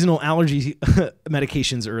seasonal allergy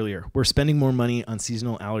medications earlier. We're spending more money on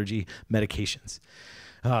seasonal allergy medications,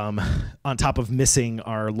 on top of missing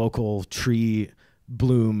our local tree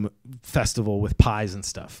bloom festival with pies and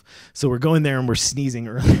stuff. So we're going there and we're sneezing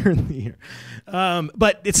earlier in the year.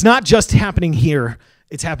 But it's not just happening here.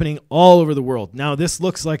 It's happening all over the world. Now, this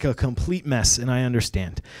looks like a complete mess, and I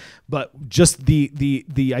understand. But just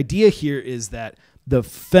the idea here is that the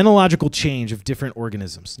phenological change of different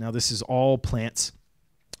organisms. Now, this is all plants,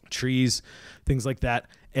 trees, things like that.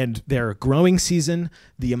 And their growing season,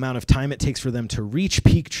 the amount of time it takes for them to reach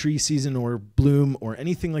peak tree season or bloom or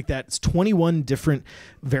anything like that. It's 21 different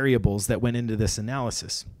variables that went into this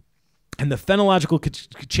analysis. And the phenological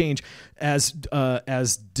change as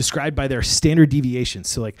described by their standard deviations,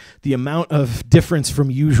 so like the amount of difference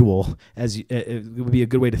from usual, it would be a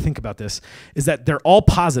good way to think about this, is that they're all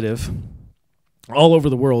positive all over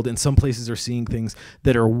the world, and some places are seeing things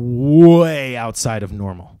that are way outside of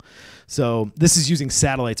normal. So this is using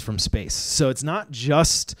satellites from space. So it's not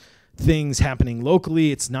just things happening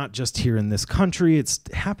locally. It's not just here in this country. It's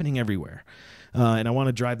happening everywhere. And I want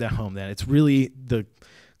to drive that home, that it's really the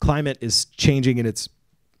climate is changing and it's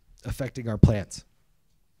affecting our plants.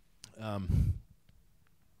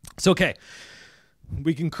 So, okay,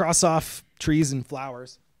 we can cross off trees and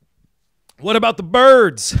flowers. What about the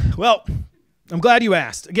birds? Well, I'm glad you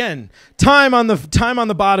asked. Again, time on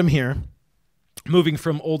the bottom here, moving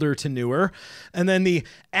from older to newer. And then the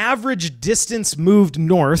average distance moved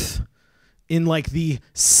north in like the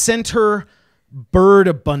center bird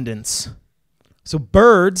abundance. So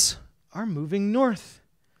birds are moving north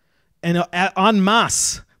and en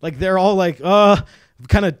masse. Like they're all like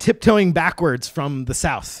kind of tiptoeing backwards from the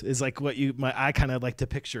south is like what I kind of like to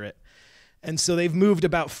picture it. And so they've moved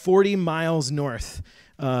about 40 miles north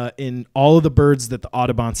in all of the birds that the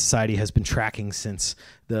Audubon Society has been tracking since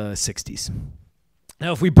the 60s.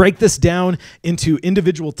 Now, if we break this down into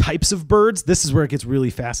individual types of birds, this is where it gets really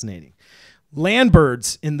fascinating. Land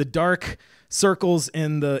birds in the dark circles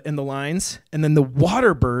in the lines, and then the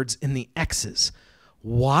water birds in the X's.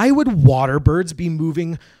 Why would water birds be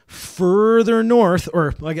moving further north,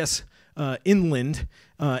 or I guess inland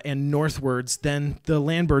and northwards than the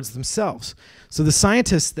land birds themselves? So the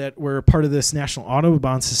scientists that were part of this National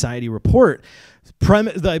Audubon Society report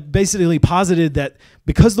basically posited that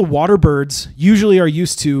because the water birds usually are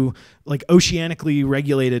used to like oceanically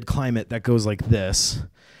regulated climate that goes like this,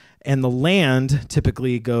 and the land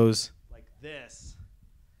typically goes like this.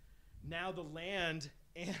 Now the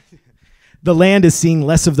land is seeing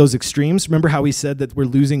less of those extremes. Remember how we said that we're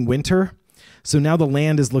losing winter? So now the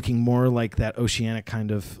land is looking more like that oceanic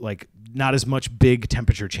kind of like not as much big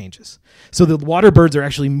temperature changes. So the water birds are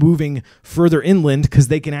actually moving further inland because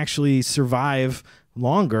they can actually survive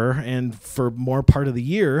longer and for more part of the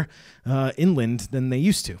year inland than they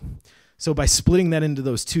used to. So by splitting that into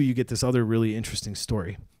those two, you get this other really interesting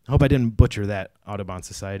story. I hope I didn't butcher that, Audubon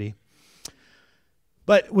Society.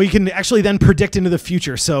 But we can actually then predict into the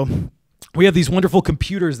future. So we have these wonderful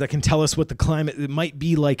computers that can tell us what the climate it might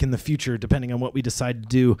be like in the future, depending on what we decide to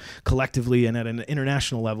do collectively and at an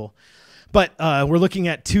international level. But we're looking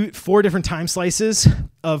at 4 different time slices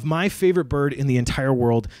of my favorite bird in the entire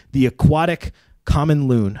world, the aquatic common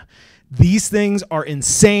loon. These things are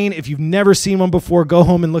insane. If you've never seen one before, go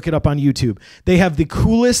home and look it up on YouTube. They have the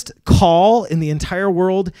coolest call in the entire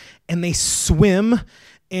world, and they swim,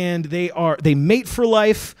 and they mate for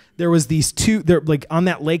life. There was these 2, they're like on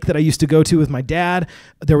that lake that I used to go to with my dad.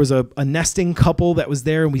 There was a nesting couple that was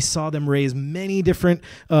there, and we saw them raise many different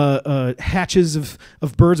hatches of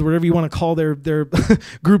birds, whatever you want to call their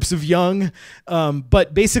groups of young.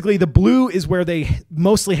 But basically, the blue is where they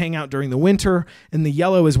mostly hang out during the winter, and the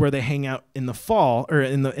yellow is where they hang out in the fall or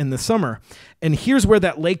in the summer. And here's where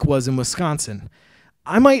that lake was in Wisconsin.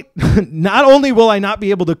 I might, not only will I not be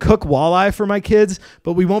able to cook walleye for my kids,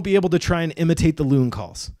 but we won't be able to try and imitate the loon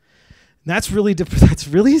calls. That's really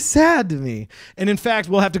sad to me. And in fact,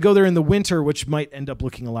 we'll have to go there in the winter, which might end up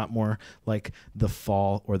looking a lot more like the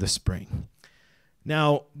fall or the spring.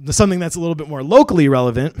 Now, something that's a little bit more locally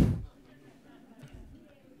relevant.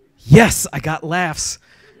 Yes, I got laughs.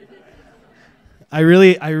 I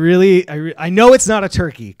know it's not a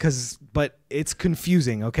turkey, but it's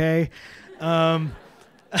confusing, okay?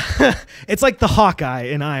 It's like the Hawkeye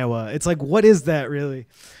in Iowa. It's like, what is that really?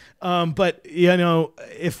 But,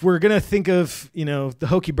 if we're going to think of, the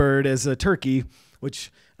hokie bird as a turkey,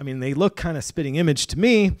 which, I mean, they look kind of spitting image to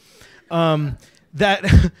me,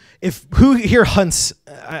 that who here hunts,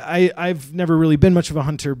 I've never really been much of a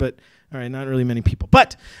hunter, but all right, not really many people.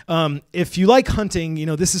 But if you like hunting,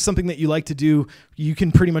 this is something that you like to do. You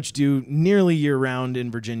can pretty much do nearly year round in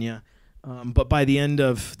Virginia. But by the end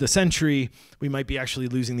of the century, we might be actually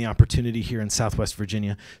losing the opportunity here in Southwest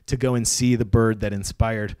Virginia to go and see the bird that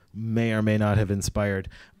may or may not have inspired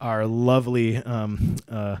our lovely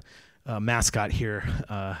mascot here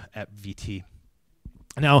at VT.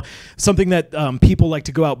 Now, something that people like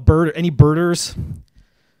to go out any birders?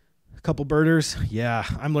 A couple birders? Yeah,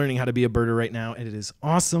 I'm learning how to be a birder right now, and it is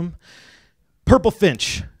awesome. Purple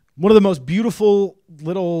finch. One of the most beautiful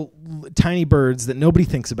little tiny birds that nobody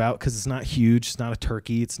thinks about because it's not huge. It's not a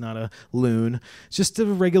turkey. It's not a loon. It's just a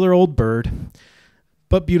regular old bird,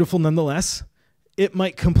 but beautiful nonetheless. It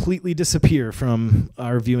might completely disappear from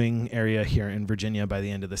our viewing area here in Virginia by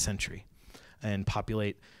the end of the century and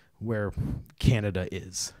populate where Canada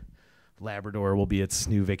is. Labrador will be its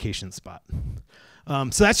new vacation spot.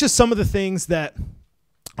 So that's just some of the things that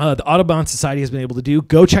the Audubon Society has been able to do.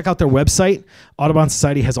 Go check out their website. Audubon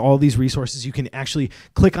Society has all these resources. You can actually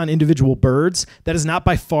click on individual birds. That is not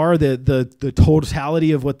by far the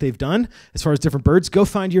totality of what they've done as far as different birds. Go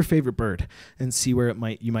find your favorite bird and see where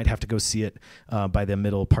you might have to go see it by the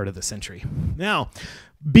middle part of the century. Now,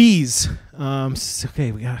 bees.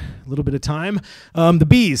 Okay, we got a little bit of time. The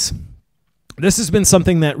bees. This has been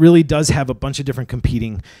something that really does have a bunch of different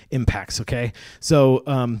competing impacts, okay? So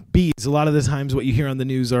bees, a lot of the times what you hear on the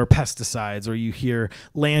news are pesticides, or you hear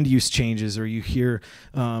land use changes, or you hear,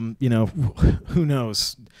 who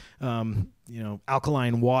knows,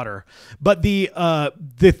 alkaline water. But the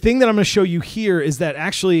thing that I'm going to show you here is that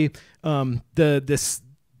actually this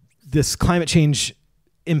climate change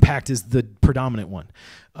impact is the predominant one.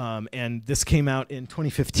 And this came out in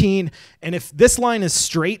 2015. And if this line is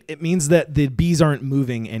straight, it means that the bees aren't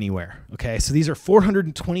moving anywhere. Okay, so these are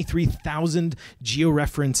 423,000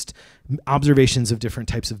 georeferenced observations of different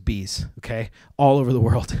types of bees, okay, all over the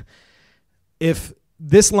world. If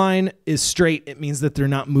this line is straight, it means that they're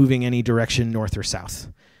not moving any direction north or south.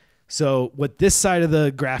 So what this side of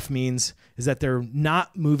the graph means is that they're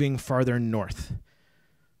not moving farther north.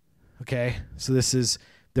 Okay, so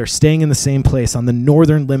they're staying in the same place on the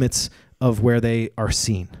northern limits of where they are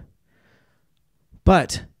seen.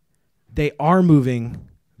 But they are moving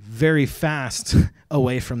very fast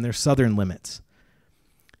away from their southern limits.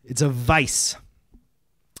 It's a vice.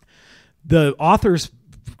 The authors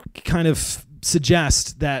kind of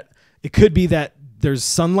suggest that it could be that there's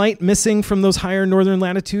sunlight missing from those higher northern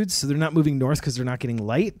latitudes, so they're not moving north because they're not getting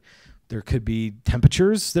light. There could be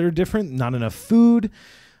temperatures that are different, not enough food,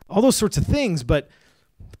 all those sorts of things, but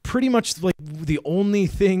pretty much like the only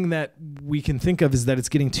thing that we can think of is that it's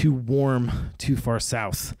getting too warm too far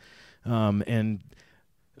south. And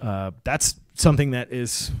that's something that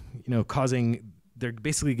is, causing, they're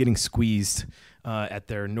basically getting squeezed at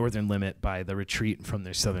their northern limit by the retreat from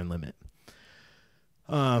their southern limit.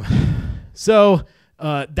 So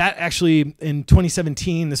that actually in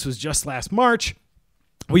 2017, this was just last March,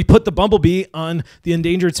 we put the bumblebee on the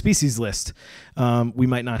endangered species list. We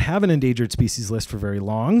might not have an endangered species list for very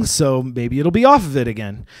long, so maybe it'll be off of it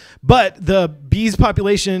again. But the bees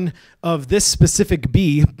population of this specific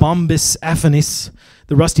bee, Bombus affinis,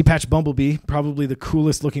 the rusty patch bumblebee, probably the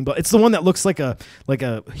coolest looking. It's the one that looks like a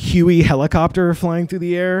Huey helicopter flying through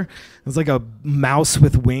the air. It's like a mouse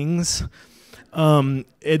with wings.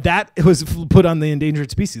 That was put on the endangered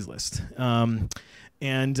species list.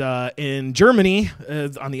 And in Germany,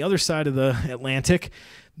 on the other side of the Atlantic,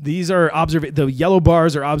 these are the yellow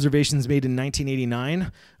bars are observations made in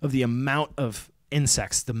 1989 of the amount of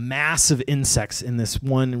insects, the mass of insects in this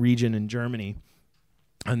one region in Germany,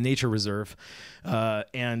 a nature reserve.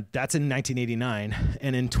 And that's in 1989.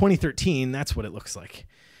 And in 2013, that's what it looks like.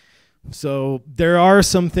 So there are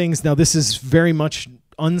some things. Now, this is very much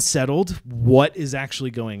unsettled what is actually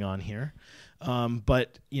going on here.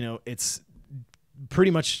 But, it's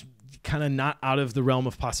pretty much kind of not out of the realm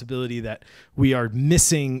of possibility that we are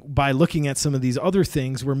missing, by looking at some of these other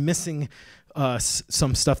things, we're missing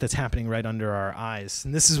some stuff that's happening right under our eyes.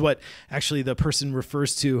 And this is what actually the person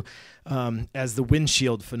refers to as the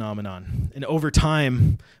windshield phenomenon. And over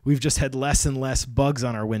time, we've just had less and less bugs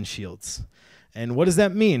on our windshields. And what does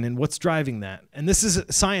that mean? And what's driving that? And this is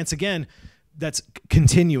science, again, that's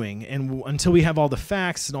continuing. And until we have all the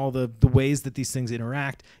facts and all the ways that these things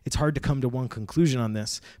interact, it's hard to come to one conclusion on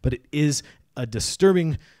this. But it is a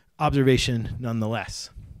disturbing observation nonetheless.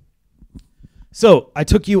 So I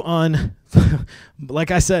took you on,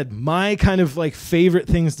 like I said, my kind of favorite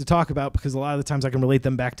things to talk about, because a lot of the times I can relate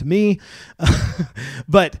them back to me.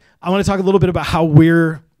 But I want to talk a little bit about how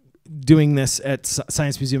we're doing this at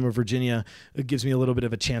Science Museum of Virginia. It gives me a little bit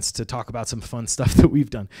of a chance to talk about some fun stuff that we've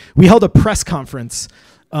done. We held a press conference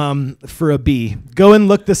for a bee. Go and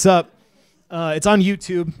look this up. It's on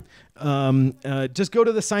YouTube. Just go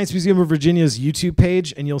to the Science Museum of Virginia's YouTube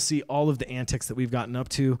page and you'll see all of the antics that we've gotten up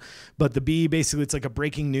to. But the bee, basically, it's like a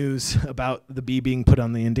breaking news about the bee being put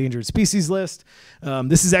on the endangered species list.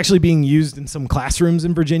 This is actually being used in some classrooms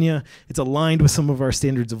in Virginia. It's aligned with some of our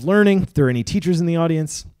standards of learning, if there are any teachers in the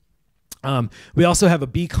audience. We also have a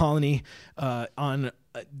bee colony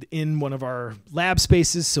in one of our lab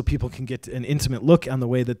spaces, so people can get an intimate look on the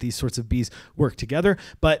way that these sorts of bees work together.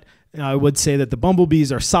 But I would say that the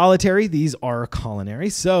bumblebees are solitary. These are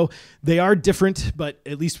colonary. So they are different, but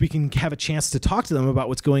at least we can have a chance to talk to them about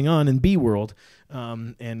what's going on in bee world.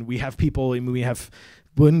 And we have people,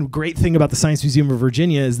 one great thing about the Science Museum of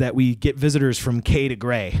Virginia is that we get visitors from K to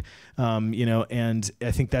Gray, and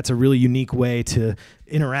I think that's a really unique way to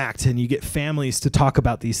interact, and you get families to talk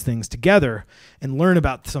about these things together and learn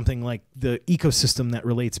about something like the ecosystem that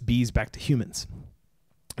relates bees back to humans.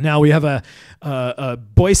 Now we have a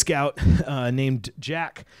Boy Scout named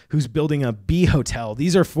Jack who's building a bee hotel.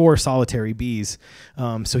 These are 4 solitary bees,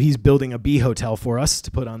 so he's building a bee hotel for us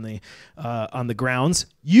to put on the grounds.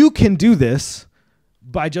 You can do this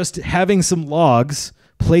by just having some logs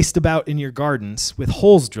placed about in your gardens with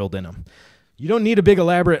holes drilled in them. You don't need a big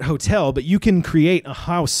elaborate hotel, but you can create a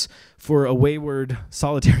house for a wayward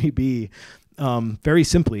solitary bee very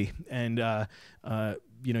simply. And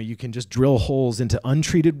you can just drill holes into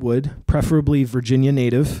untreated wood, preferably Virginia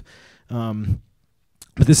native. But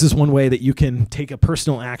this is one way that you can take a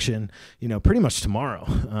personal action, pretty much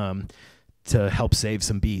tomorrow to help save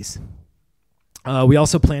some bees. We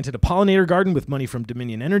also planted a pollinator garden with money from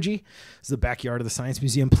Dominion Energy. This is the backyard of the Science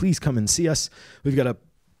Museum. Please come and see us. We've got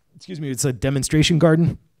it's a demonstration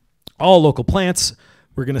garden, all local plants.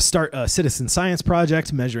 We're going to start a citizen science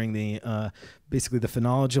project measuring basically the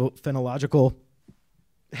phenological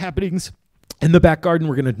happenings in the back garden.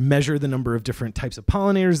 We're going to measure the number of different types of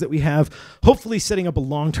pollinators that we have, hopefully setting up a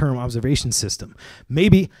long-term observation system.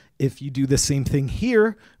 Maybe if you do the same thing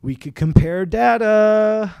here, we could compare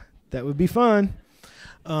data. That would be fun.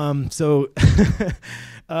 We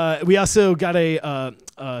also got a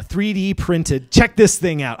 3D printed, check this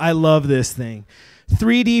thing out. I love this thing.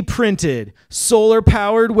 3D printed solar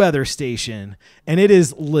powered weather station. And it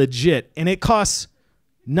is legit. And it costs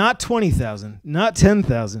not $20,000, not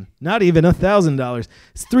 $10,000, not even $1,000.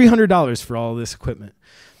 It's $300 for all of this equipment.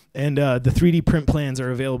 And the 3D print plans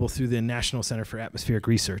are available through the National Center for Atmospheric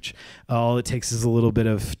Research. All it takes is a little bit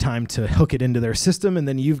of time to hook it into their system, and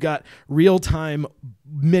then you've got real-time,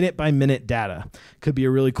 minute-by-minute data. Could be a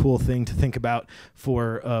really cool thing to think about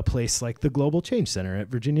for a place like the Global Change Center at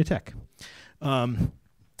Virginia Tech.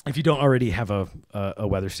 if you don't already have a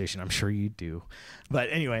weather station. I'm sure you do. But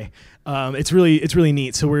anyway, it's really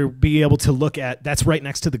neat. So we'll be able to look at, that's right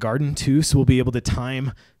next to the garden too. So we'll be able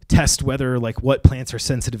to test whether like what plants are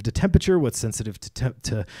sensitive to temperature, what's sensitive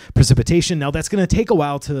to precipitation. Now that's going to take a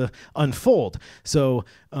while to unfold. So,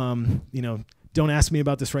 don't ask me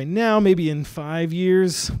about this right now. Maybe in 5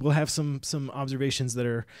 years, we'll have some observations that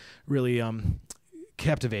are really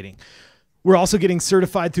captivating. We're also getting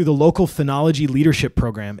certified through the local phenology leadership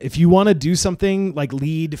program. If you want to do something like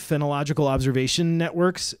lead phenological observation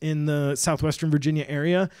networks in the Southwestern Virginia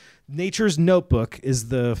area, Nature's Notebook is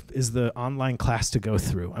the online class to go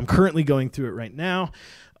through. I'm currently going through it right now,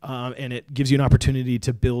 and it gives you an opportunity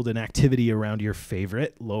to build an activity around your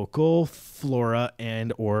favorite local flora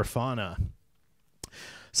and or fauna.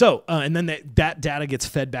 So, and then that data gets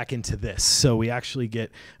fed back into this. So we actually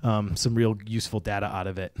get some real useful data out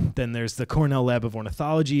of it. Then there's the Cornell Lab of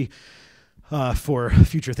Ornithology for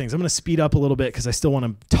future things. I'm going to speed up a little bit because I still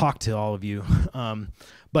want to talk to all of you.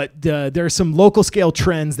 But there are some local scale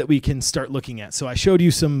trends that we can start looking at. So I showed you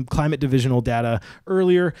some climate divisional data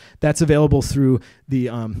earlier. That's available through the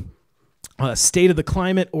State of the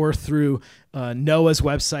Climate or through NOAA's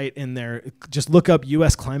website in there. Just look up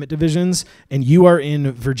U.S. climate divisions, and you are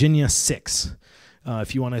in Virginia 6.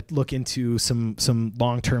 If you want to look into some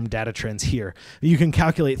long-term data trends here. You can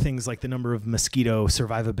calculate things like the number of mosquito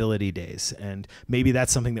survivability days, and maybe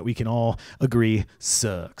that's something that we can all agree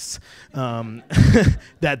sucks.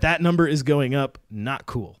 That number is going up, not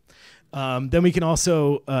cool. Then we can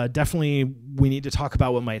also we need to talk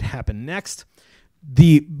about what might happen next.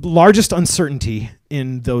 The largest uncertainty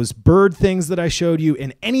in those bird things that I showed you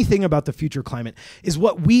and anything about the future climate is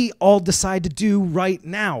what we all decide to do right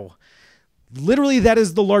now. Literally, that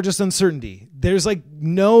is the largest uncertainty. There's that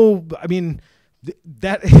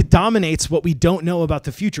dominates what we don't know about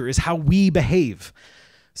the future is how we behave.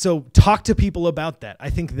 So talk to people about that. I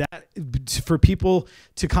think that for people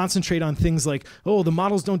to concentrate on things like, oh, the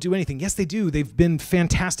models don't do anything. Yes, they do. They've been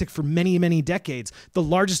fantastic for many, many decades. The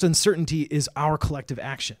largest uncertainty is our collective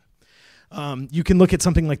action. You can look at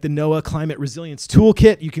something like the NOAA Climate Resilience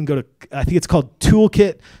Toolkit. You can go to, I think it's called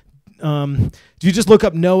Toolkit. If you just look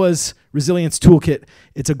up NOAA's Resilience Toolkit,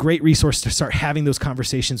 it's a great resource to start having those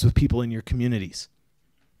conversations with people in your communities.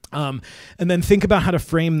 And then think about how to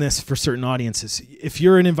frame this for certain audiences. If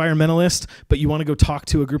you're an environmentalist, but you want to go talk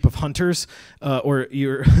to a group of hunters, or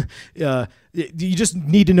you just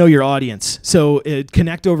need to know your audience. So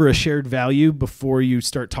connect over a shared value before you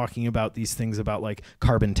start talking about these things about like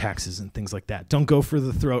carbon taxes and things like that. Don't go for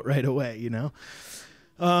the throat right away, you know?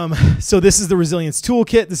 So this is the Resilience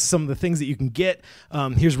Toolkit. This is some of the things that you can get.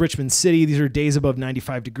 Here's Richmond City. These are days above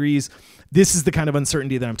 95 degrees. This is the kind of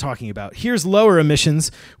uncertainty that I'm talking about. Here's lower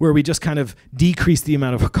emissions, where we just kind of decrease the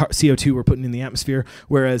amount of CO2 we're putting in the atmosphere,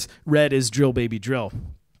 whereas red is drill, baby, drill.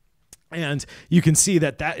 And you can see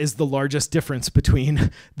that that is the largest difference between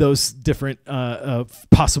those different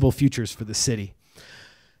possible futures for the city.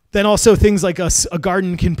 Then also things like a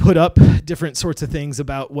garden can put up different sorts of things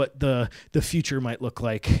about what the future might look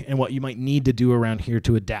like and what you might need to do around here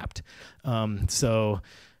to adapt. So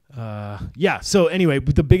anyway,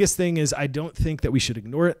 the biggest thing is I don't think that we should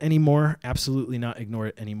ignore it anymore. Absolutely not ignore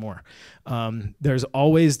it anymore. There's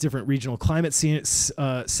always different regional climate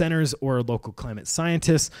centers or local climate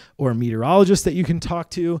scientists or meteorologists that you can talk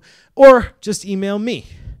to, or just email me.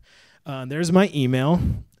 There's my email.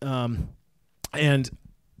 And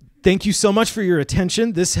thank you so much for your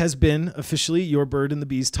attention. This has been officially Your Bird and the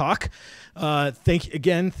Bees Talk. Thank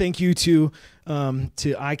you to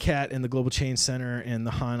ICAT and the Global Change Center and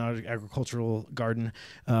the Han Horticultural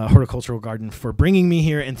Garden for bringing me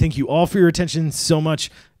here. And thank you all for your attention so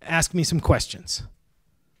much. Ask me some questions.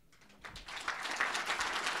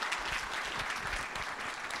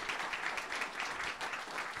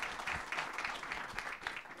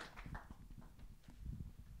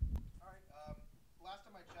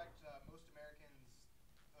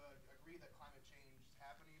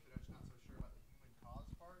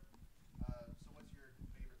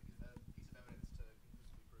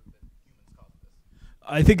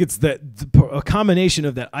 I think it's a combination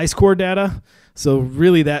of that ice core data. So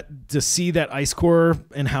really to see that ice core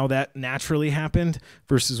and how that naturally happened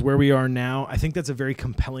versus where we are now, I think that's a very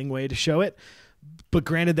compelling way to show it. But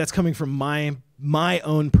granted, that's coming from my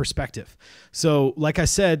own perspective. So like I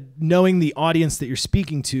said, knowing the audience that you're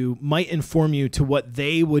speaking to might inform you to what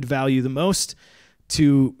they would value the most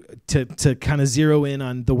to kind of zero in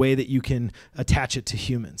on the way that you can attach it to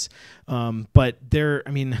humans. But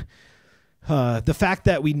the fact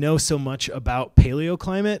that we know so much about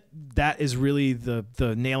paleoclimate, that is really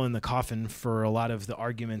the nail in the coffin for a lot of the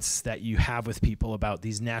arguments that you have with people about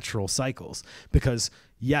these natural cycles. Because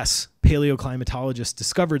yes, paleoclimatologists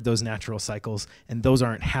discovered those natural cycles, and those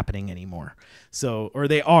aren't happening anymore. So, or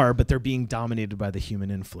they are, but they're being dominated by the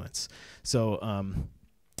human influence. So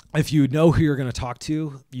if you know who you're going to talk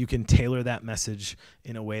to, you can tailor that message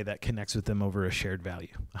in a way that connects with them over a shared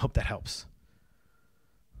value. I hope that helps.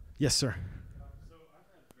 Yes, sir. So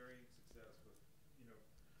I've had very success with,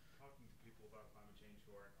 talking to people about climate change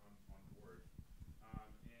who aren't on board.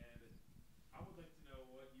 And I would like to know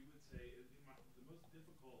what you would say is the most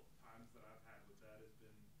difficult times that I've had with that has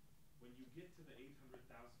been when you get to the 800,000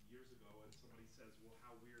 years ago and somebody says, well,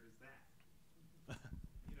 how weird is that?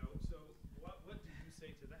 So what do you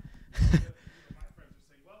say to that? My friends are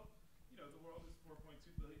saying, well, the world is 4.2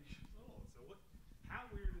 billion years old. So how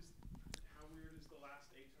weird is the last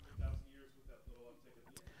 800,000 years with that little uptick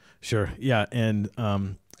at the end? Sure. Yeah, and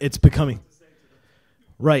it's becoming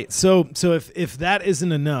right. So if that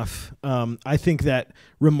isn't enough, I think that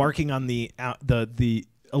remarking on the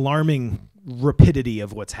alarming rapidity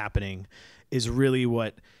of what's happening is really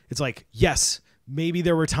what it's like. Yes, maybe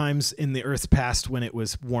there were times in the Earth's past when it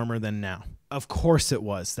was warmer than now. Of course it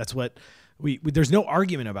was. That's what there's no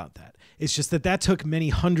argument about that. It's just that took many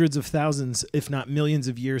hundreds of thousands, if not millions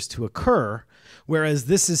of years to occur, whereas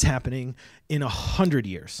this is happening in 100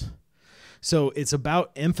 years. So it's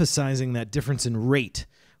about emphasizing that difference in rate.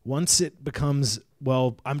 Once it becomes,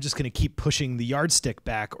 well, I'm just going to keep pushing the yardstick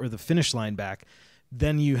back or the finish line back,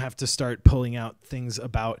 then you have to start pulling out things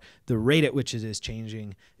about the rate at which it is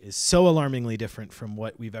changing is so alarmingly different from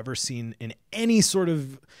what we've ever seen in any sort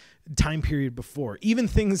of time period before. Even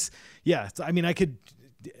things, being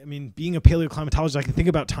a paleoclimatologist, I can think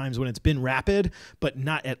about times when it's been rapid, but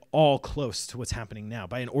not at all close to what's happening now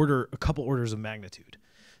by a couple orders of magnitude.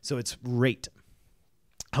 So it's rate.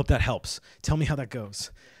 Hope that helps. Tell me how that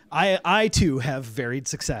goes. I too have varied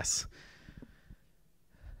success.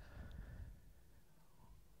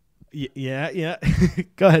 Yeah.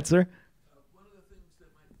 Go ahead, sir. One of the things that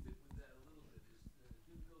might fit with that a little bit is the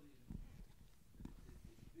difficulty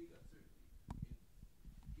in big uncertainty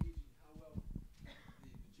in gauging how well the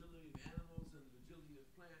agility of animals and the agility of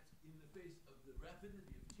plants in the face of the rapidity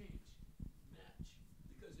of change match.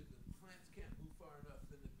 Because if the plants can't move far enough,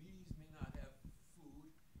 then the bees may not have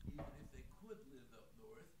food, even if they could live up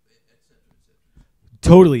north, et cetera, et cetera.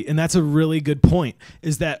 Totally, and that's a really good point,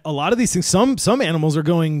 is that a lot of these things, some animals are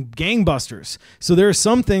going gangbusters. So there are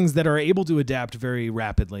some things that are able to adapt very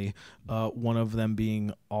rapidly, one of them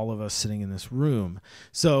being all of us sitting in this room.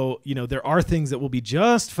 So, there are things that will be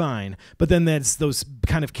just fine, but then that's those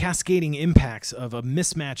kind of cascading impacts of a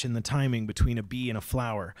mismatch in the timing between a bee and a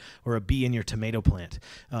flower or a bee and your tomato plant.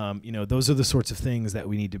 Those are the sorts of things that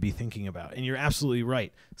we need to be thinking about. And you're absolutely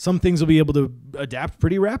right. Some things will be able to adapt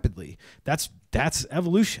pretty rapidly. That's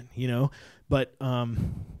evolution, but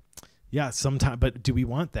sometimes, but do we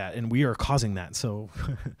want that? And we are causing that. So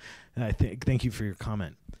thank you for your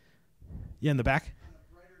comment. Yeah, in the back. On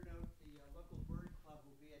a brighter note, the local bird club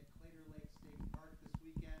will be at Claytor Lake State Park this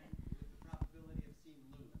weekend with the probability of seeing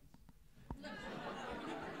loons.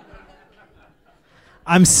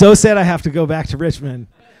 I'm so sad I have to go back to Richmond.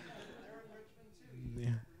 Yeah.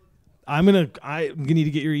 I'm gonna need to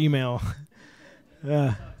get your email.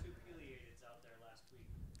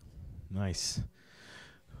 Nice.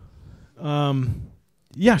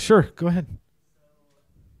 Yeah, sure. Go ahead.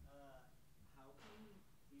 How can we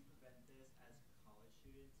prevent this as college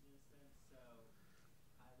students in a sense? So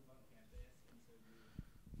I live on campus, and so do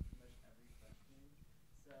pretty much every freshman.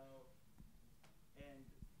 So, and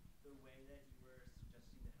the way that you were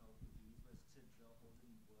suggesting to help the bees was to drill holes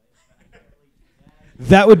in wood, but I can't really do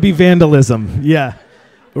that. That would be vandalism. Yeah.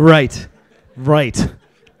 Right.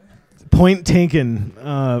 Point taken.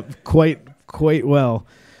 Quite well.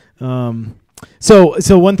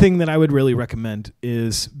 So one thing that I would really recommend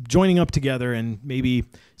is joining up together and maybe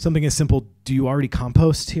something as simple. Do you already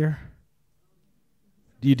compost here?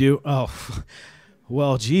 You do? Oh,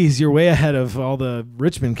 well, geez, you're way ahead of all the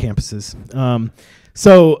Richmond campuses.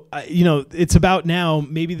 It's about now,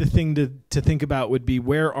 maybe the thing to think about would be,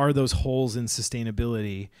 where are those holes in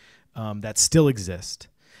sustainability that still exist,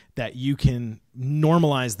 that you can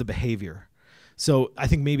normalize the behavior. So I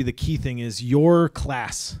think maybe the key thing is your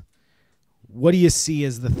class. What do you see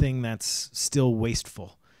as the thing that's still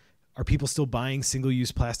wasteful? Are people still buying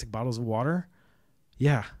single-use plastic bottles of water?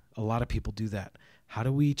 Yeah, a lot of people do that. How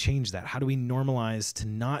do we change that? How do we normalize to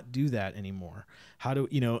not do that anymore? How do,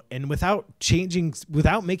 and without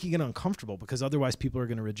making it uncomfortable, because otherwise people are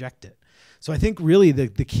going to reject it. So I think really the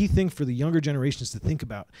key thing for the younger generations to think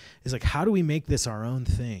about is like, how do we make this our own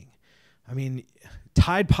thing? I mean,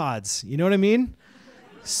 Tide Pods, you know what I mean?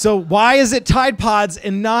 So why is it Tide Pods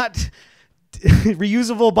and not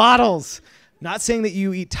reusable bottles? Not saying that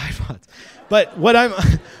you eat Tide Pods,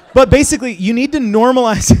 but basically you need to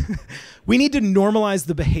normalize, we need to normalize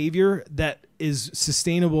the behavior that is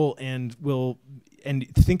sustainable and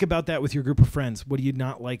think about that with your group of friends. What do you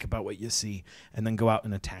not like about what you see? And then go out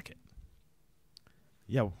and attack it.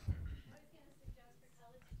 Yeah.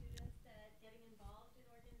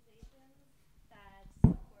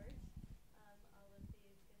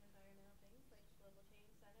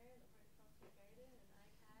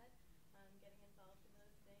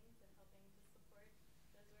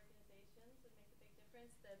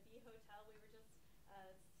 The B Hotel, we were just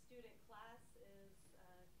student class is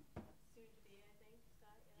soon to be, I think,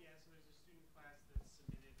 Scott. Yeah, so there's a student class that's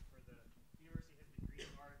submitted for the university has the Green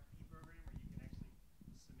RFP program where you can actually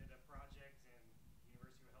submit a project and the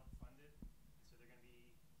university will help fund it. And so they're going to be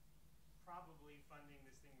probably funding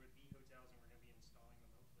this thing with B hotels, and we're going to be installing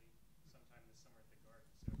them hopefully sometime this summer at the garden.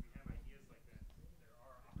 So if you have ideas like that, there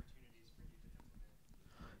are opportunities for you to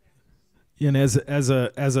implement. And as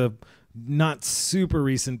a not super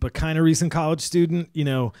recent, but kind of recent college student,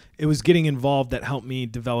 it was getting involved that helped me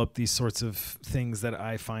develop these sorts of things that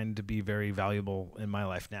I find to be very valuable in my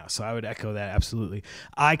life now. So I would echo that absolutely.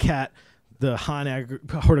 ICAT, the Han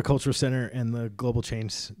Horticultural Center, and the Global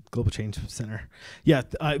Change Center. Yeah,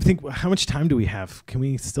 I think, how much time do we have? Can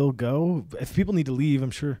we still go? If people need to leave,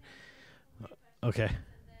 I'm sure. Okay.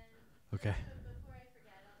 Okay.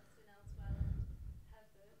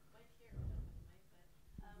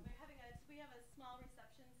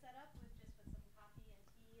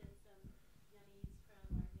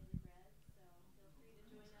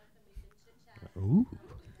 Ooh.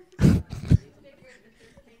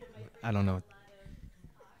 I don't know.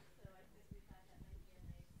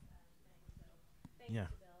 Yeah.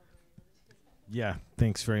 Yeah.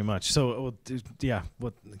 Thanks very much. So, yeah.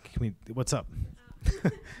 What's up? I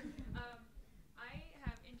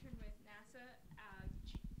have interned with NASA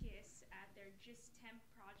GIS at their GIS Temp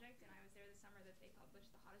project, and I was there the summer that they published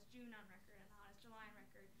the hottest June on record and the hottest July on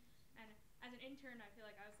record. And as an intern, I feel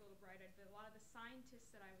like I was a little bright-eyed, but a lot of the scientists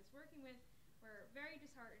that I was working with were very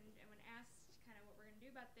disheartened, and when asked kind of what we're going to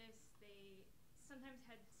do about this, they sometimes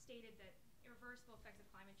had stated that irreversible effects of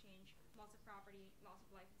climate change, loss of property, loss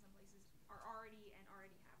of life in some places, are already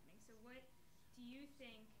happening. So what do you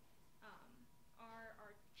think are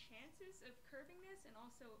our chances of curbing this, and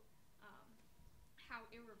also how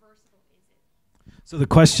irreversible is it? So the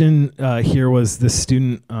question here was, this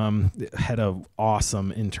student had an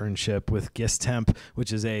awesome internship with GIS Temp,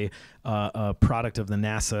 which is a product of the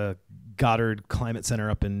NASA Goddard Climate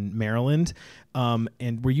Center up in Maryland.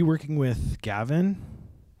 And were you working with Gavin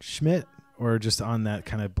Schmidt or just on that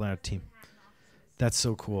kind of team? That's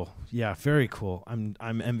so cool. Yeah, very cool.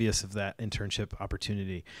 I'm envious of that internship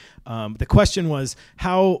opportunity. The question was,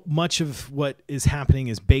 how much of what is happening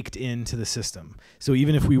is baked into the system? So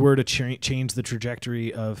even if we were to change the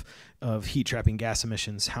trajectory of heat trapping gas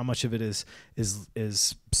emissions, how much of it is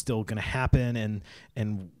still going to happen,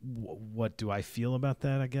 and what do I feel about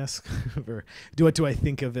that, I guess? Or what do I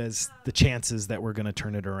think of as the chances that we're going to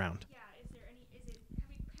turn it around?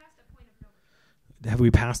 Have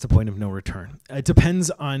we passed a point of no return? It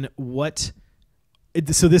depends on what.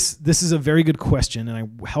 So this is a very good question, and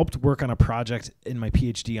I helped work on a project in my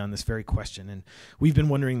PhD on this very question, and we've been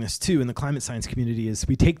wondering this too in the climate science community. Is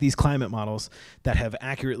we take these climate models that have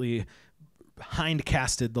accurately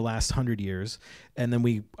hindcasted the last 100 years, and then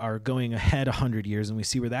we are going ahead 100 years, and we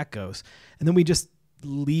see where that goes, and then we just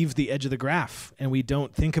leave the edge of the graph, and we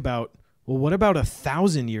don't think about, well, what about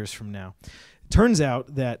 1,000 years from now? Turns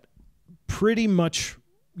out that pretty much,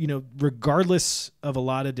 regardless of a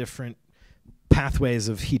lot of different pathways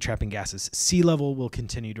of heat trapping gases, sea level will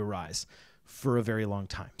continue to rise for a very long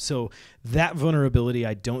time. So that vulnerability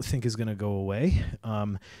I don't think is going to go away.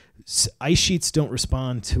 Ice sheets don't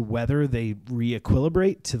respond to weather, they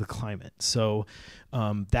re-equilibrate to the climate. So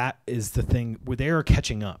that is the thing where they are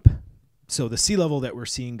catching up. So the sea level that we're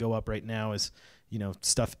seeing go up right now is,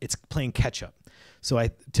 stuff, it's playing catch up. So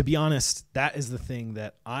to be honest, that is the thing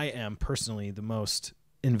that I am personally the most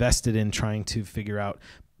invested in trying to figure out.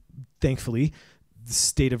 Thankfully, the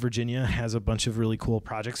state of Virginia has a bunch of really cool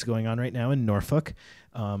projects going on right now in Norfolk.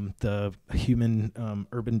 The Human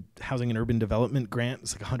Urban Housing and Urban Development Grant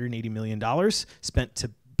is like $180 million spent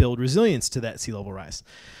to build resilience to that sea level rise.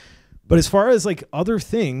 But as far as like other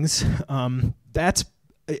things, that's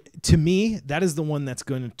to me, that is the one that's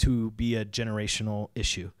going to be a generational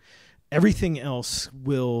issue. Everything else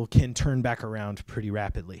can turn back around pretty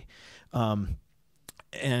rapidly,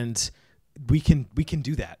 and we can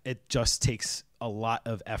do that. It just takes a lot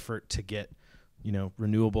of effort to get,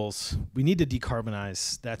 renewables. We need to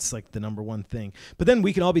decarbonize. That's like the number one thing. But then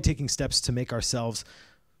we can all be taking steps to make ourselves,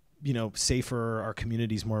 safer, our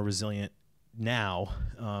communities more resilient now,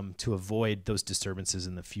 to avoid those disturbances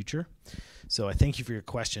in the future. So I thank you for your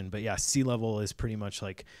question. But yeah, sea level is pretty much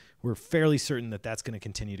like, we're fairly certain that that's going to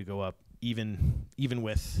continue to go up, even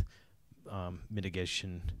with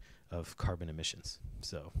mitigation of carbon emissions.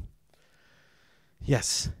 So,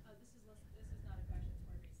 yes. This is not a question,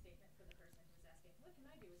 it's more of a statement for the person who's asking, what can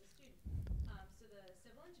I do as a student? So the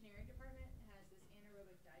Civil Engineering Department has this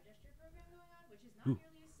anaerobic digester program going on, which is not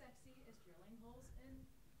nearly as sexy as drilling holes in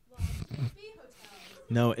lobby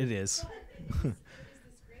hotels. No, it is. But it is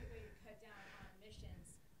this great way to cut down on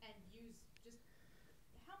emissions and use just,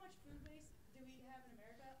 how much food waste do we have in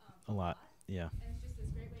America? A lot, yeah. And it's just this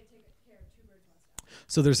great way to take care of two birds, one stone.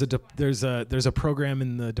 So there's a program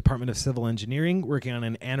in the Department of Civil Engineering working on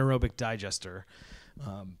an anaerobic digester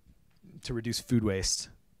to reduce food waste.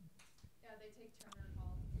 Yeah, they take turn and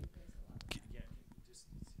haul food waste a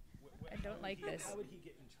lot. I don't like this. How would he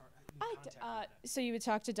get in So you would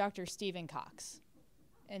talk to Dr. Stephen Cox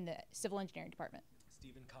in the Civil Engineering Department.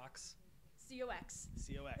 Stephen Cox. COX.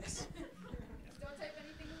 COX. Don't type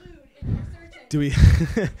anything lewd in your search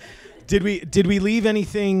engine. Did we leave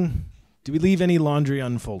anything? Do we leave any laundry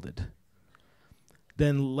unfolded?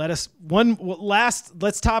 Then let's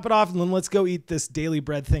top it off, and then let's go eat this daily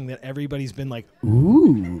bread thing that everybody's been like,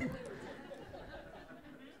 ooh. I just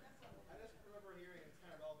remember hearing, it's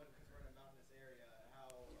kind of relevant because we're in a mountainous area, how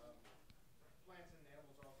plants and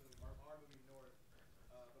animals are moving north,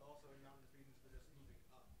 but also in mountainous regions they're just moving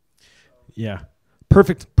up. So Yeah.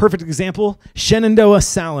 Perfect example. Shenandoah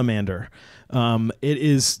salamander.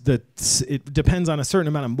 It depends on a certain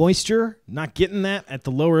amount of moisture. Not getting that at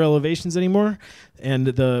the lower elevations anymore, and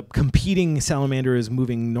the competing salamander is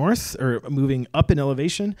moving north or moving up in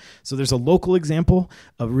elevation. So there's a local example,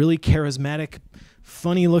 a really charismatic,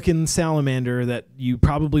 funny-looking salamander that you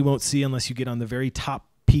probably won't see unless you get on the very top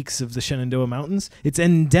peaks of the Shenandoah Mountains. It's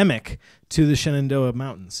endemic to the Shenandoah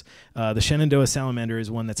Mountains. The Shenandoah salamander is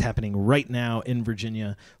one that's happening right now in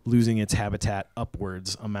Virginia, losing its habitat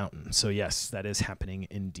upwards a mountain. So yes, that is happening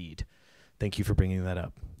indeed. Thank you for bringing that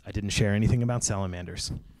up. I didn't share anything about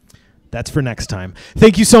salamanders. That's for next time.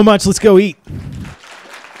 Thank you so much. Let's go eat.